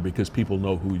out there because people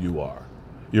know who you are.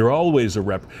 You're always a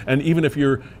rep, and even if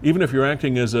you're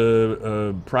acting as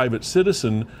a private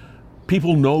citizen,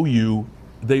 people know you.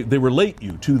 They relate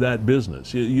you to that business.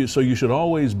 So you should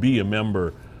always be a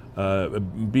member,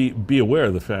 be aware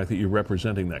of the fact that you're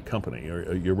representing that company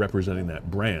or you're representing that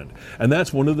brand. And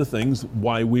that's one of the things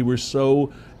why we were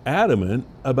so adamant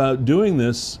about doing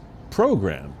this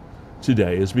program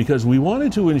today, is because we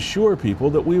wanted to ensure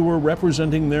people that we were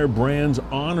representing their brands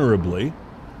honorably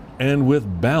and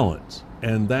with balance.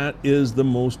 And that is the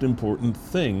most important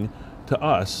thing to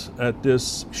us at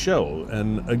this show.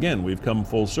 And again, we've come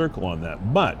full circle on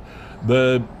that. But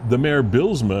the Mayor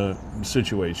Bylsma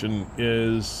situation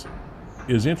is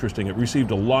interesting. It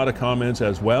received a lot of comments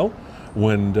as well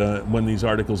when these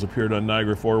articles appeared on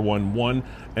Niagara 411,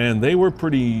 and they were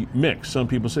pretty mixed. Some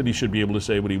people said he should be able to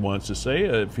say what he wants to say.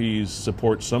 If he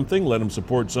supports something, let him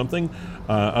support something.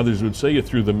 Others would say you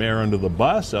threw the mayor under the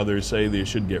bus. Others say they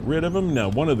should get rid of him. Now,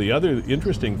 one of the other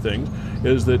interesting things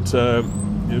is that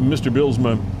Mr.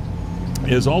 Bylsma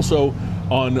is also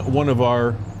on one of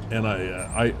our, and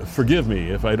I forgive me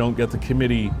if I don't get the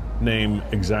committee name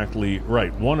exactly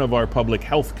right, one of our public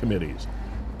health committees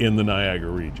in the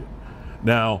Niagara region.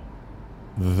 Now,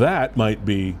 that might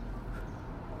be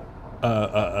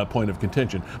a point of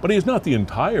contention, but he is not the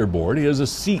entire board. He has a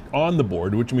seat on the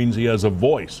board, which means he has a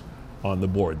voice on the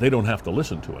board. They don't have to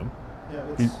listen to him.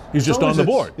 Yeah, he's just on the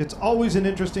board. It's always an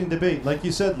interesting debate. Like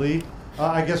you said, Lee,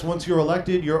 I guess once you're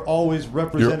elected, you're always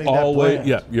representing You're that always, brand.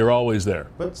 yeah, you're always there.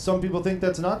 But some people think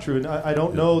that's not true, and I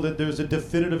don't know that there's a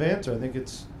definitive answer. I think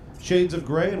it's shades of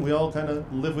gray, and we all kind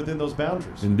of live within those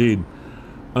boundaries. Indeed.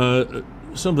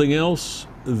 Something else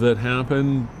that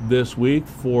happened this week,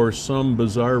 for some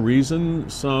bizarre reason,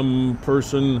 some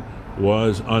person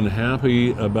was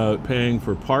unhappy about paying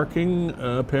for parking,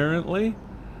 apparently.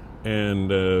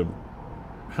 And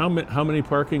how many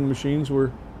parking machines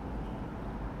were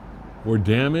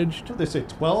damaged? What did they say,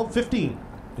 12, 15?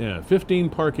 Yeah, 15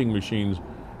 parking machines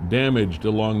damaged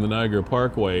along the Niagara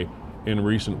Parkway in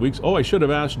recent weeks. Oh, I should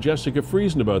have asked Jessica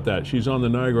Friesen about that. She's on the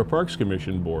Niagara Parks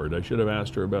Commission board. I should have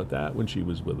asked her about that when she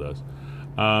was with us.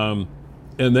 And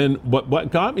then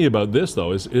what got me about this,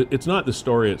 though, is it's not the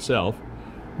story itself,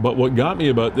 but what got me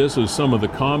about this is some of the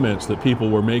comments that people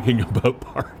were making about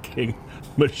parking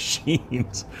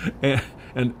machines.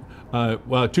 And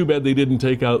well, too bad they didn't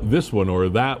take out this one or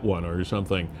that one or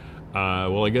something.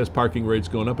 Well, I guess parking rates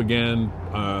going up again.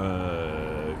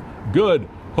 Good.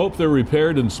 Hope they're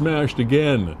repaired and smashed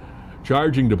again.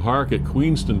 Charging to park at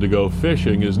Queenston to go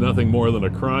fishing is nothing more than a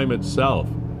crime itself.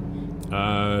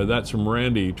 That's from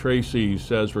Randy. Tracy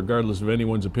says, regardless of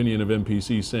anyone's opinion of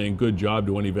MPC saying good job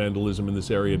to any vandalism in this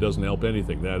area doesn't help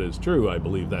anything. That is true. I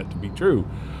believe that to be true.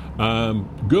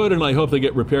 Good, and I hope they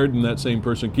get repaired and that same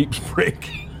person keeps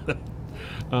breaking.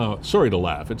 Sorry to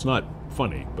laugh. It's not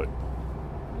funny, but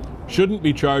shouldn't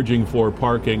be charging for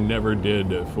parking, never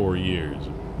did for years.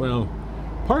 Well,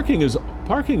 parking is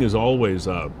always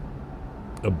a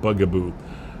bugaboo.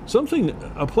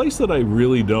 A place that I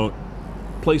really don't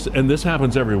place, and this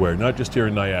happens everywhere, not just here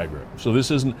in Niagara. So this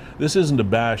isn't a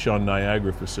bash on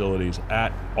Niagara facilities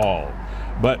at all.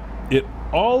 But it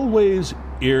always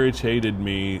irritated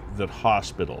me that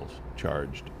hospitals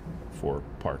charged for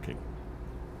parking.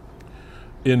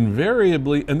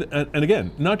 Invariably, and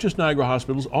again, not just Niagara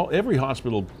hospitals, every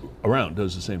hospital around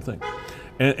does the same thing.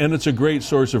 And it's a great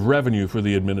source of revenue for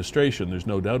the administration, there's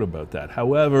no doubt about that.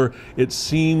 However, it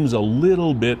seems a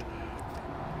little bit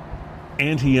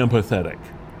anti-empathetic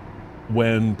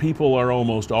when people are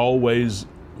almost always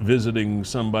visiting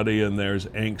somebody and there's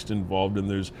angst involved and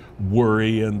there's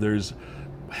worry and there's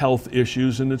health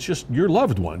issues, and it's just your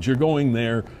loved ones. You're going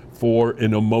there for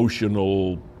an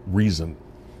emotional reason.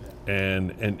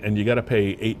 And you got to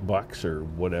pay $8 or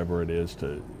whatever it is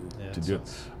to do it.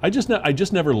 I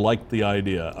just never liked the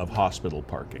idea of hospital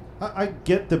parking. I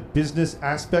get the business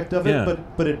aspect of it, Yeah.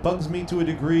 but it bugs me to a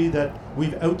degree that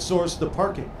we've outsourced the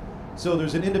parking. So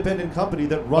there's an independent company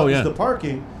that runs the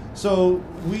parking. So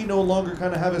we no longer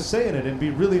kind of have a say in it. It'd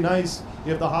be really nice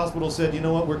if the hospital said, you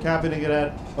know what, we're capping it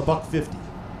at $1.50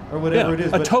 or whatever it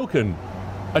is. A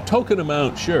token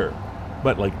amount, sure,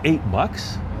 but like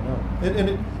 $8.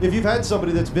 And if you've had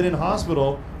somebody that's been in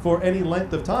hospital for any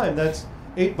length of time, that's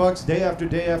 $8 day after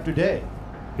day after day.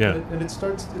 Yeah. And it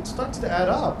starts to add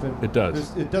up. And It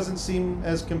does. It doesn't seem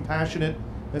as compassionate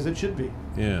as it should be.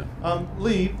 Yeah.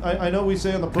 Lee, I know we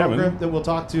say on the program Kevin. that we'll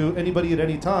talk to anybody at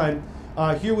any time.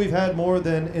 Here we've had more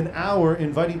than an hour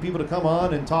inviting people to come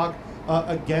on and talk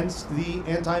against the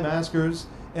anti-maskers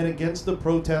and against the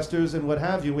protesters and what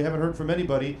have you. We haven't heard from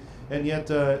anybody. And yet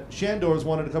Shandor's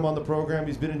wanted to come on the program.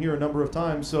 He's been in here a number of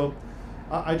times. So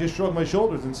I just shrug my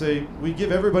shoulders and say, we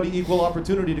give everybody equal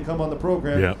opportunity to come on the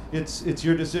program. Yeah. It's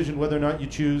your decision whether or not you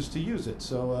choose to use it.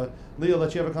 So Lee, I'll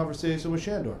let you have a conversation with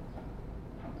Shandor.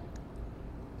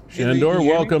 Shandor,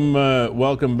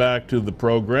 welcome back to the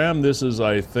program. This is,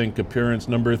 I think, appearance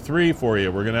number 3 for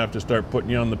you. We're going to have to start putting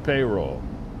you on the payroll.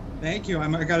 Thank you.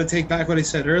 I got to take back what I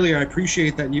said earlier. I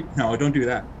appreciate that you... No, don't do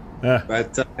that.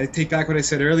 But I take back what I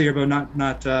said earlier about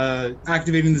not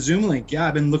activating the Zoom link. Yeah,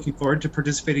 I've been looking forward to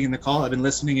participating in the call. I've been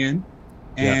listening in.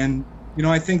 And,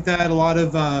 I think that a lot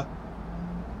of... I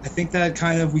think that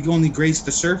kind of we only grace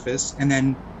the surface and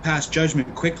then pass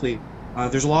judgment quickly.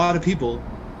 There's a lot of people...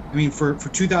 I mean, for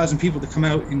 2,000 people to come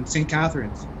out in St.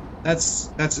 Catharines,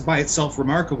 that's by itself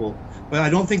remarkable. But I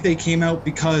don't think they came out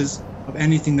because of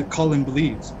anything that Cullen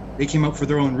believes. They came out for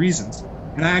their own reasons.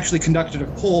 And I actually conducted a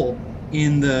poll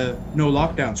in the No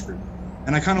Lockdowns group.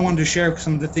 And I kind of wanted to share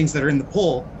some of the things that are in the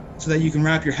poll so that you can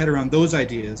wrap your head around those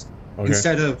ideas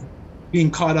instead of being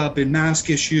caught up in mask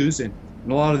issues and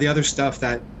a lot of the other stuff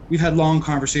that we've had long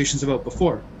conversations about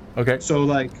before. Okay. So,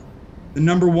 like, the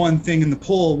number one thing in the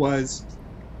poll was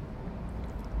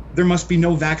there must be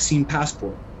no vaccine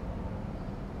passport.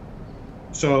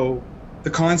 So the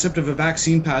concept of a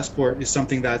vaccine passport is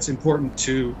something that's important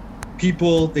to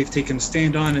people. They've taken a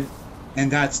stand on it, and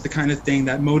that's the kind of thing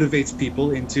that motivates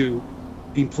people into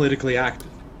being politically active.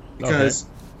 Because,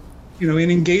 in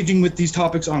engaging with these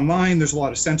topics online, there's a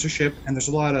lot of censorship and there's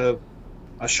a lot of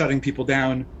shutting people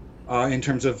down in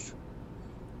terms of.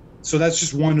 So that's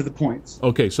just one of the points.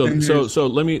 Okay, so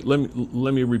let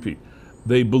me repeat.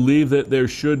 They believe that there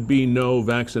should be no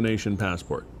vaccination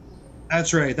passport.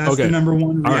 That's right. That's Okay. the number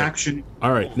one All right. reaction.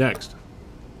 All right, next.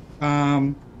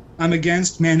 I'm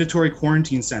against mandatory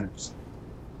quarantine centers.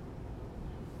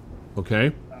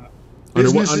 Okay.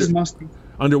 Businesses must be.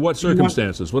 Under what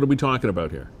circumstances? What are we talking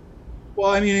about here? Well,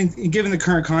 I mean, given the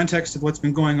current context of what's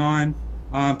been going on,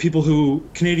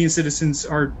 Canadian citizens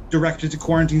are directed to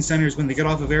quarantine centers when they get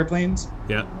off of airplanes.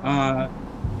 Yeah.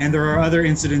 And there are other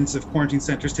incidents of quarantine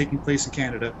centers taking place in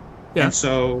Canada. Yeah. And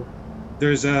so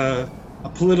there's a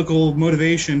political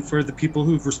motivation for the people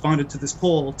who've responded to this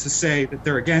poll to say that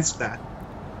they're against that.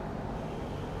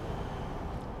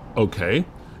 Okay.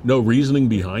 No reasoning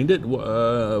behind it?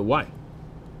 Why?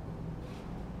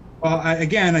 Well,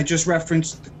 I just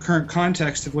referenced the current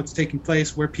context of what's taking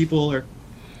place, where people are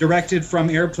directed from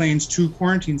airplanes to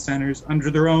quarantine centers under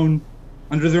their own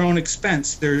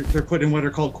expense. They're put in what are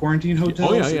called quarantine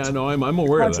hotels. Oh yeah, no, I'm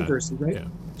aware of that. Controversy, right? Yeah.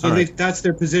 So All right. that's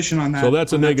their position on that. So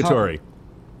that's a on that negatory. topic.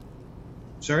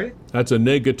 Sorry? That's a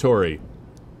negatory.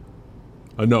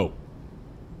 A no.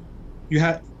 You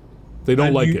had. They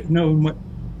don't like it. No. What?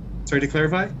 Sorry to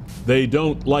clarify. They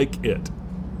don't like it.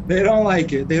 They don't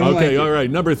like it. They don't like Okay, it. all right.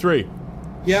 Number 3.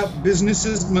 Yeah,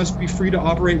 businesses must be free to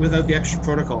operate without the extra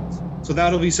protocols. So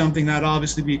that'll be something that'll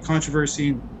obviously be controversy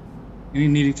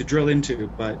and needing to drill into.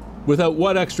 But Without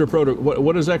what extra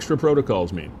what does extra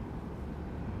protocols mean?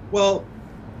 well,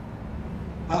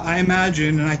 I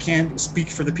imagine, and I can't speak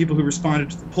for the people who responded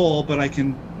to the poll, but I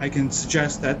can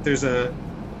suggest that there's a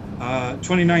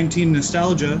 2019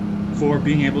 nostalgia for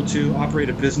being able to operate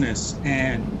a business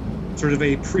and sort of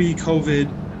a pre-COVID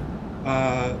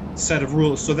set of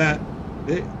rules. So that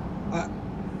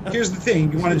here's the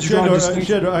thing: you wanted to draw a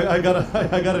distinction. I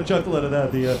got a chuckle out of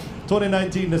that. The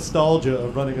 2019 nostalgia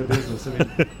of running a business. I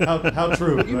mean, how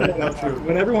true, right? How true.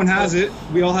 But everyone has it.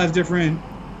 We all have different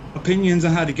opinions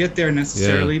on how to get there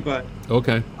necessarily, but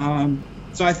Okay.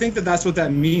 so I think that's what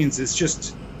that means. It's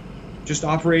just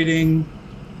operating.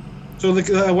 So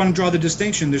I want to draw the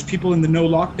distinction. There's people in the no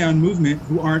lockdown movement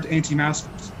who aren't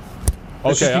anti-maskers.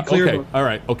 Let's just be clear Okay. about- All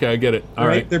right. Okay, I get it. All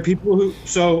right. There are people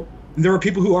there are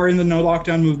people who are in the no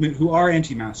lockdown movement who are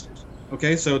anti-maskers.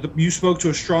 Okay, so you spoke to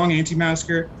a strong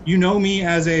anti-masker. You know me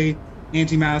as a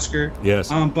anti-masker. Yes.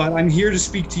 But I'm here to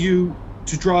speak to you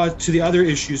to draw to the other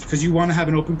issues because you want to have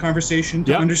an open conversation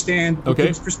to Yep. understand Okay.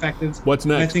 people's perspectives. What's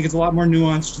And I next? think it's a lot more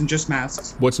nuanced than just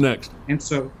masks. What's next? And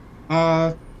so,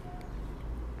 I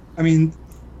mean,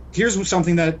 here's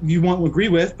something that you won't agree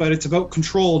with, but it's about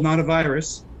control, not a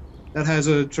virus. That has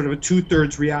a sort of a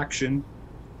 2/3 reaction.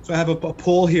 So I have a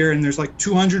poll here, and there's like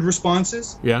 200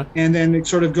 responses, Yeah. and then it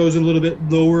sort of goes a little bit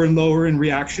lower and lower in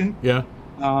reaction. Yeah.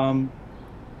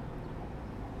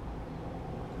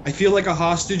 I feel like a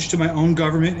hostage to my own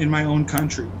government in my own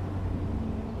country.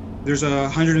 There's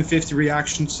 150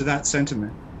 reactions to that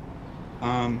sentiment.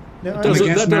 Now, That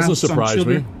doesn't masks on surprise me.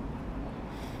 children.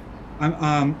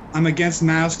 I'm against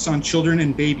masks on children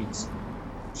and babies.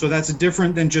 So that's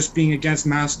different than just being against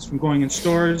masks from going in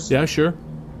stores. Yeah, sure.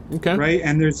 Okay. Right?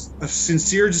 And there's a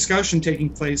sincere discussion taking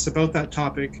place about that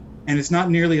topic, and it's not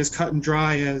nearly as cut and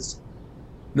dry as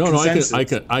No, consensus.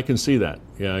 I can see that.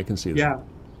 Yeah, I can see that.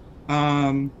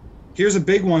 Yeah. Here's a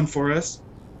big one for us.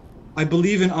 I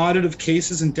believe an audit of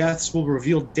cases and deaths will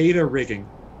reveal data rigging.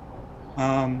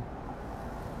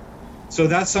 So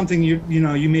that's something you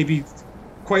may be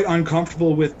quite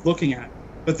uncomfortable with looking at.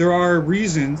 But there are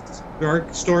reasons, there are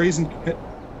stories and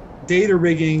data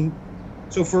rigging.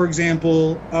 So, for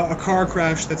example, a car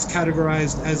crash that's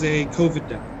categorized as a COVID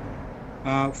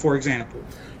death, for example.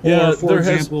 Yeah, Or, for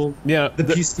example, yeah, the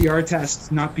PCR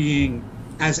test not being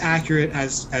as accurate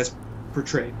as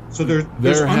portrayed. So there's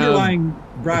There have- underlying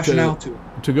rationale to it.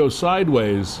 To go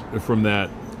sideways from that,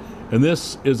 and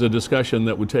this is a discussion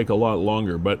that would take a lot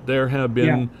longer, but there have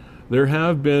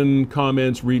been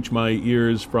comments reach my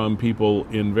ears from people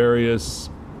in various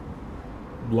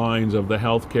lines of the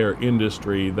healthcare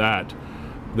industry that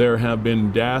there have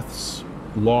been deaths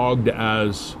logged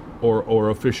as or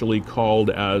officially called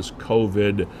as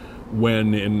COVID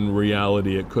when in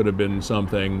reality it could have been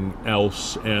something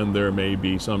else, and there may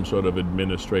be some sort of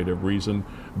administrative reason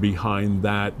behind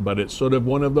that. But it's sort of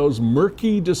one of those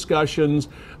murky discussions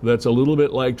that's a little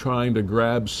bit like trying to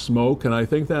grab smoke. And I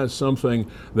think that's something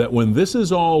that when this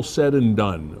is all said and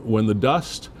done, when the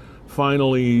dust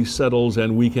finally settles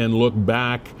and we can look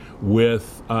back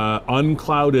with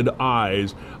unclouded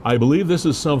eyes, I believe this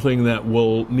is something that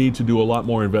we'll need to do a lot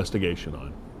more investigation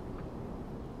on.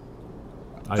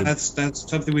 That's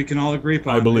something we can all agree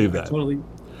upon. I believe that. Totally.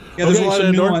 Yeah, there's Okay, a lot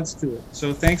Sandor. of nuance to it.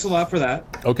 So thanks a lot for that.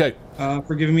 Okay.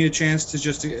 For giving me a chance to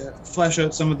just flesh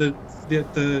out some of the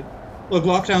look.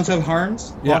 Lockdowns have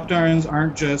harms. Yeah. Lockdowns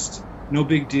aren't just no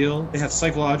big deal. They have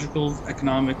psychological,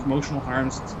 economic, emotional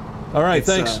harms. All right, It's,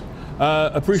 thanks.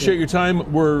 Appreciate your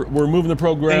time. We're moving the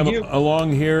program Thank you.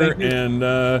 along here, Thank you. and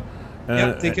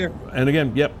Yeah, take care. And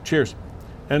again, yep, cheers.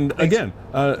 And Thanks.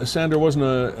 again, Sandor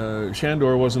wasn't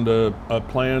Shandor wasn't a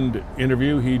planned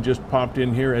interview. He just popped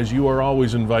in here, as you are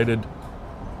always invited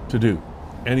to do.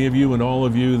 Any of you and all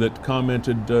of you that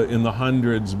commented in the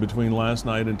hundreds between last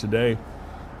night and today,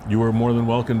 you are more than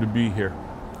welcome to be here.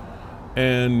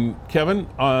 And Kevin,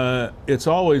 it's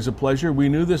always a pleasure. We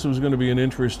knew this was going to be an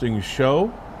interesting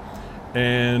show,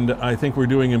 and I think we're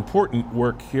doing important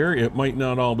work here. It might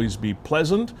not always be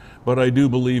pleasant, but I do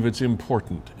believe it's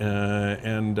important,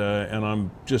 and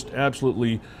I'm just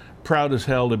absolutely proud as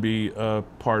hell to be a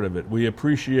part of it. We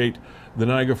appreciate the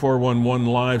Niagara 411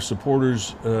 Live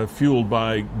supporters, fueled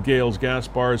by Gales Gas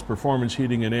Bars, Performance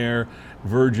Heating and Air,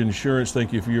 Verge Insurance.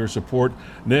 Thank you for your support.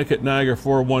 Nick at Niagara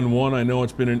 411, I know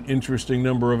it's been an interesting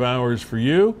number of hours for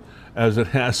you, as it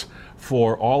has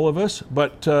for all of us,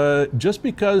 but just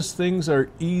because things are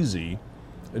easy,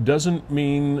 it doesn't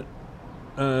mean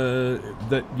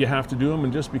that you have to do them,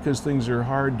 and just because things are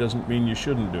hard doesn't mean you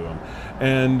shouldn't do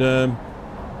them.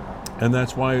 And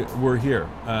that's why we're here.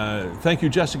 Thank you,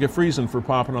 Jessica Friesen, for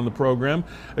popping on the program.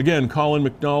 Again, Colin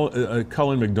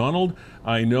McDonald,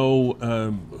 I know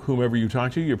whomever you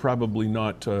talk to, you're probably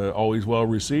not always well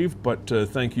received, but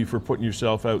thank you for putting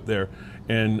yourself out there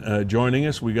and joining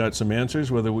us. We got some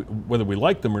answers, whether we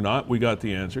like them or not, we got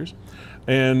the answers.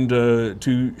 And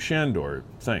to Shandor,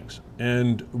 thanks.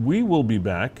 And we will be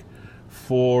back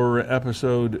for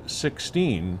episode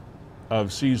 16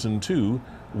 of season 2,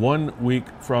 1 week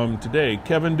from today.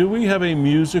 Kevin, do we have a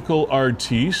musical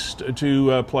artiste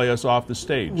to play us off the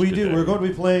stage We today? do. We're going to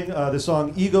be playing the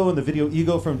song Ego and the video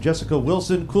Ego from Jessica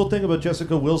Wilson. Cool thing about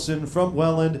Jessica Wilson from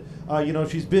Welland,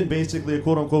 she's been basically a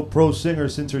quote-unquote pro singer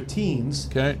since her teens.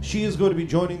 Okay. She is going to be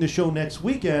joining the show next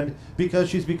weekend because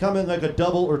she's becoming like a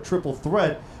double or triple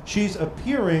threat. She's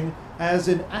appearing as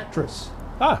an actress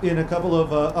in a couple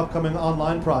of upcoming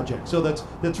online projects. So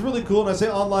that's really cool. And I say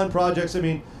online projects, I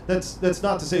mean, that's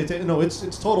not to say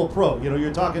it's total pro.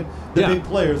 You're talking the big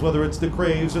players, whether it's the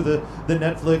Craves or the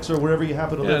Netflix or wherever you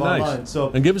happen to live online. So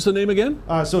and give us the name again.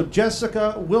 So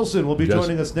Jessica Wilson will be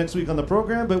joining us next week on the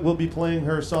program, but we'll be playing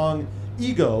her song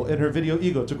Ego and her video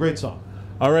Ego. It's a great song.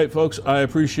 All right, folks, I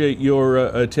appreciate your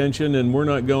attention, and we're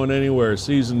not going anywhere.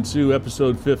 Season 2,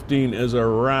 episode 15 is a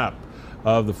wrap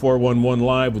of the 411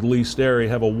 Live with Lee Sterry.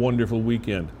 Have a wonderful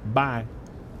weekend. Bye.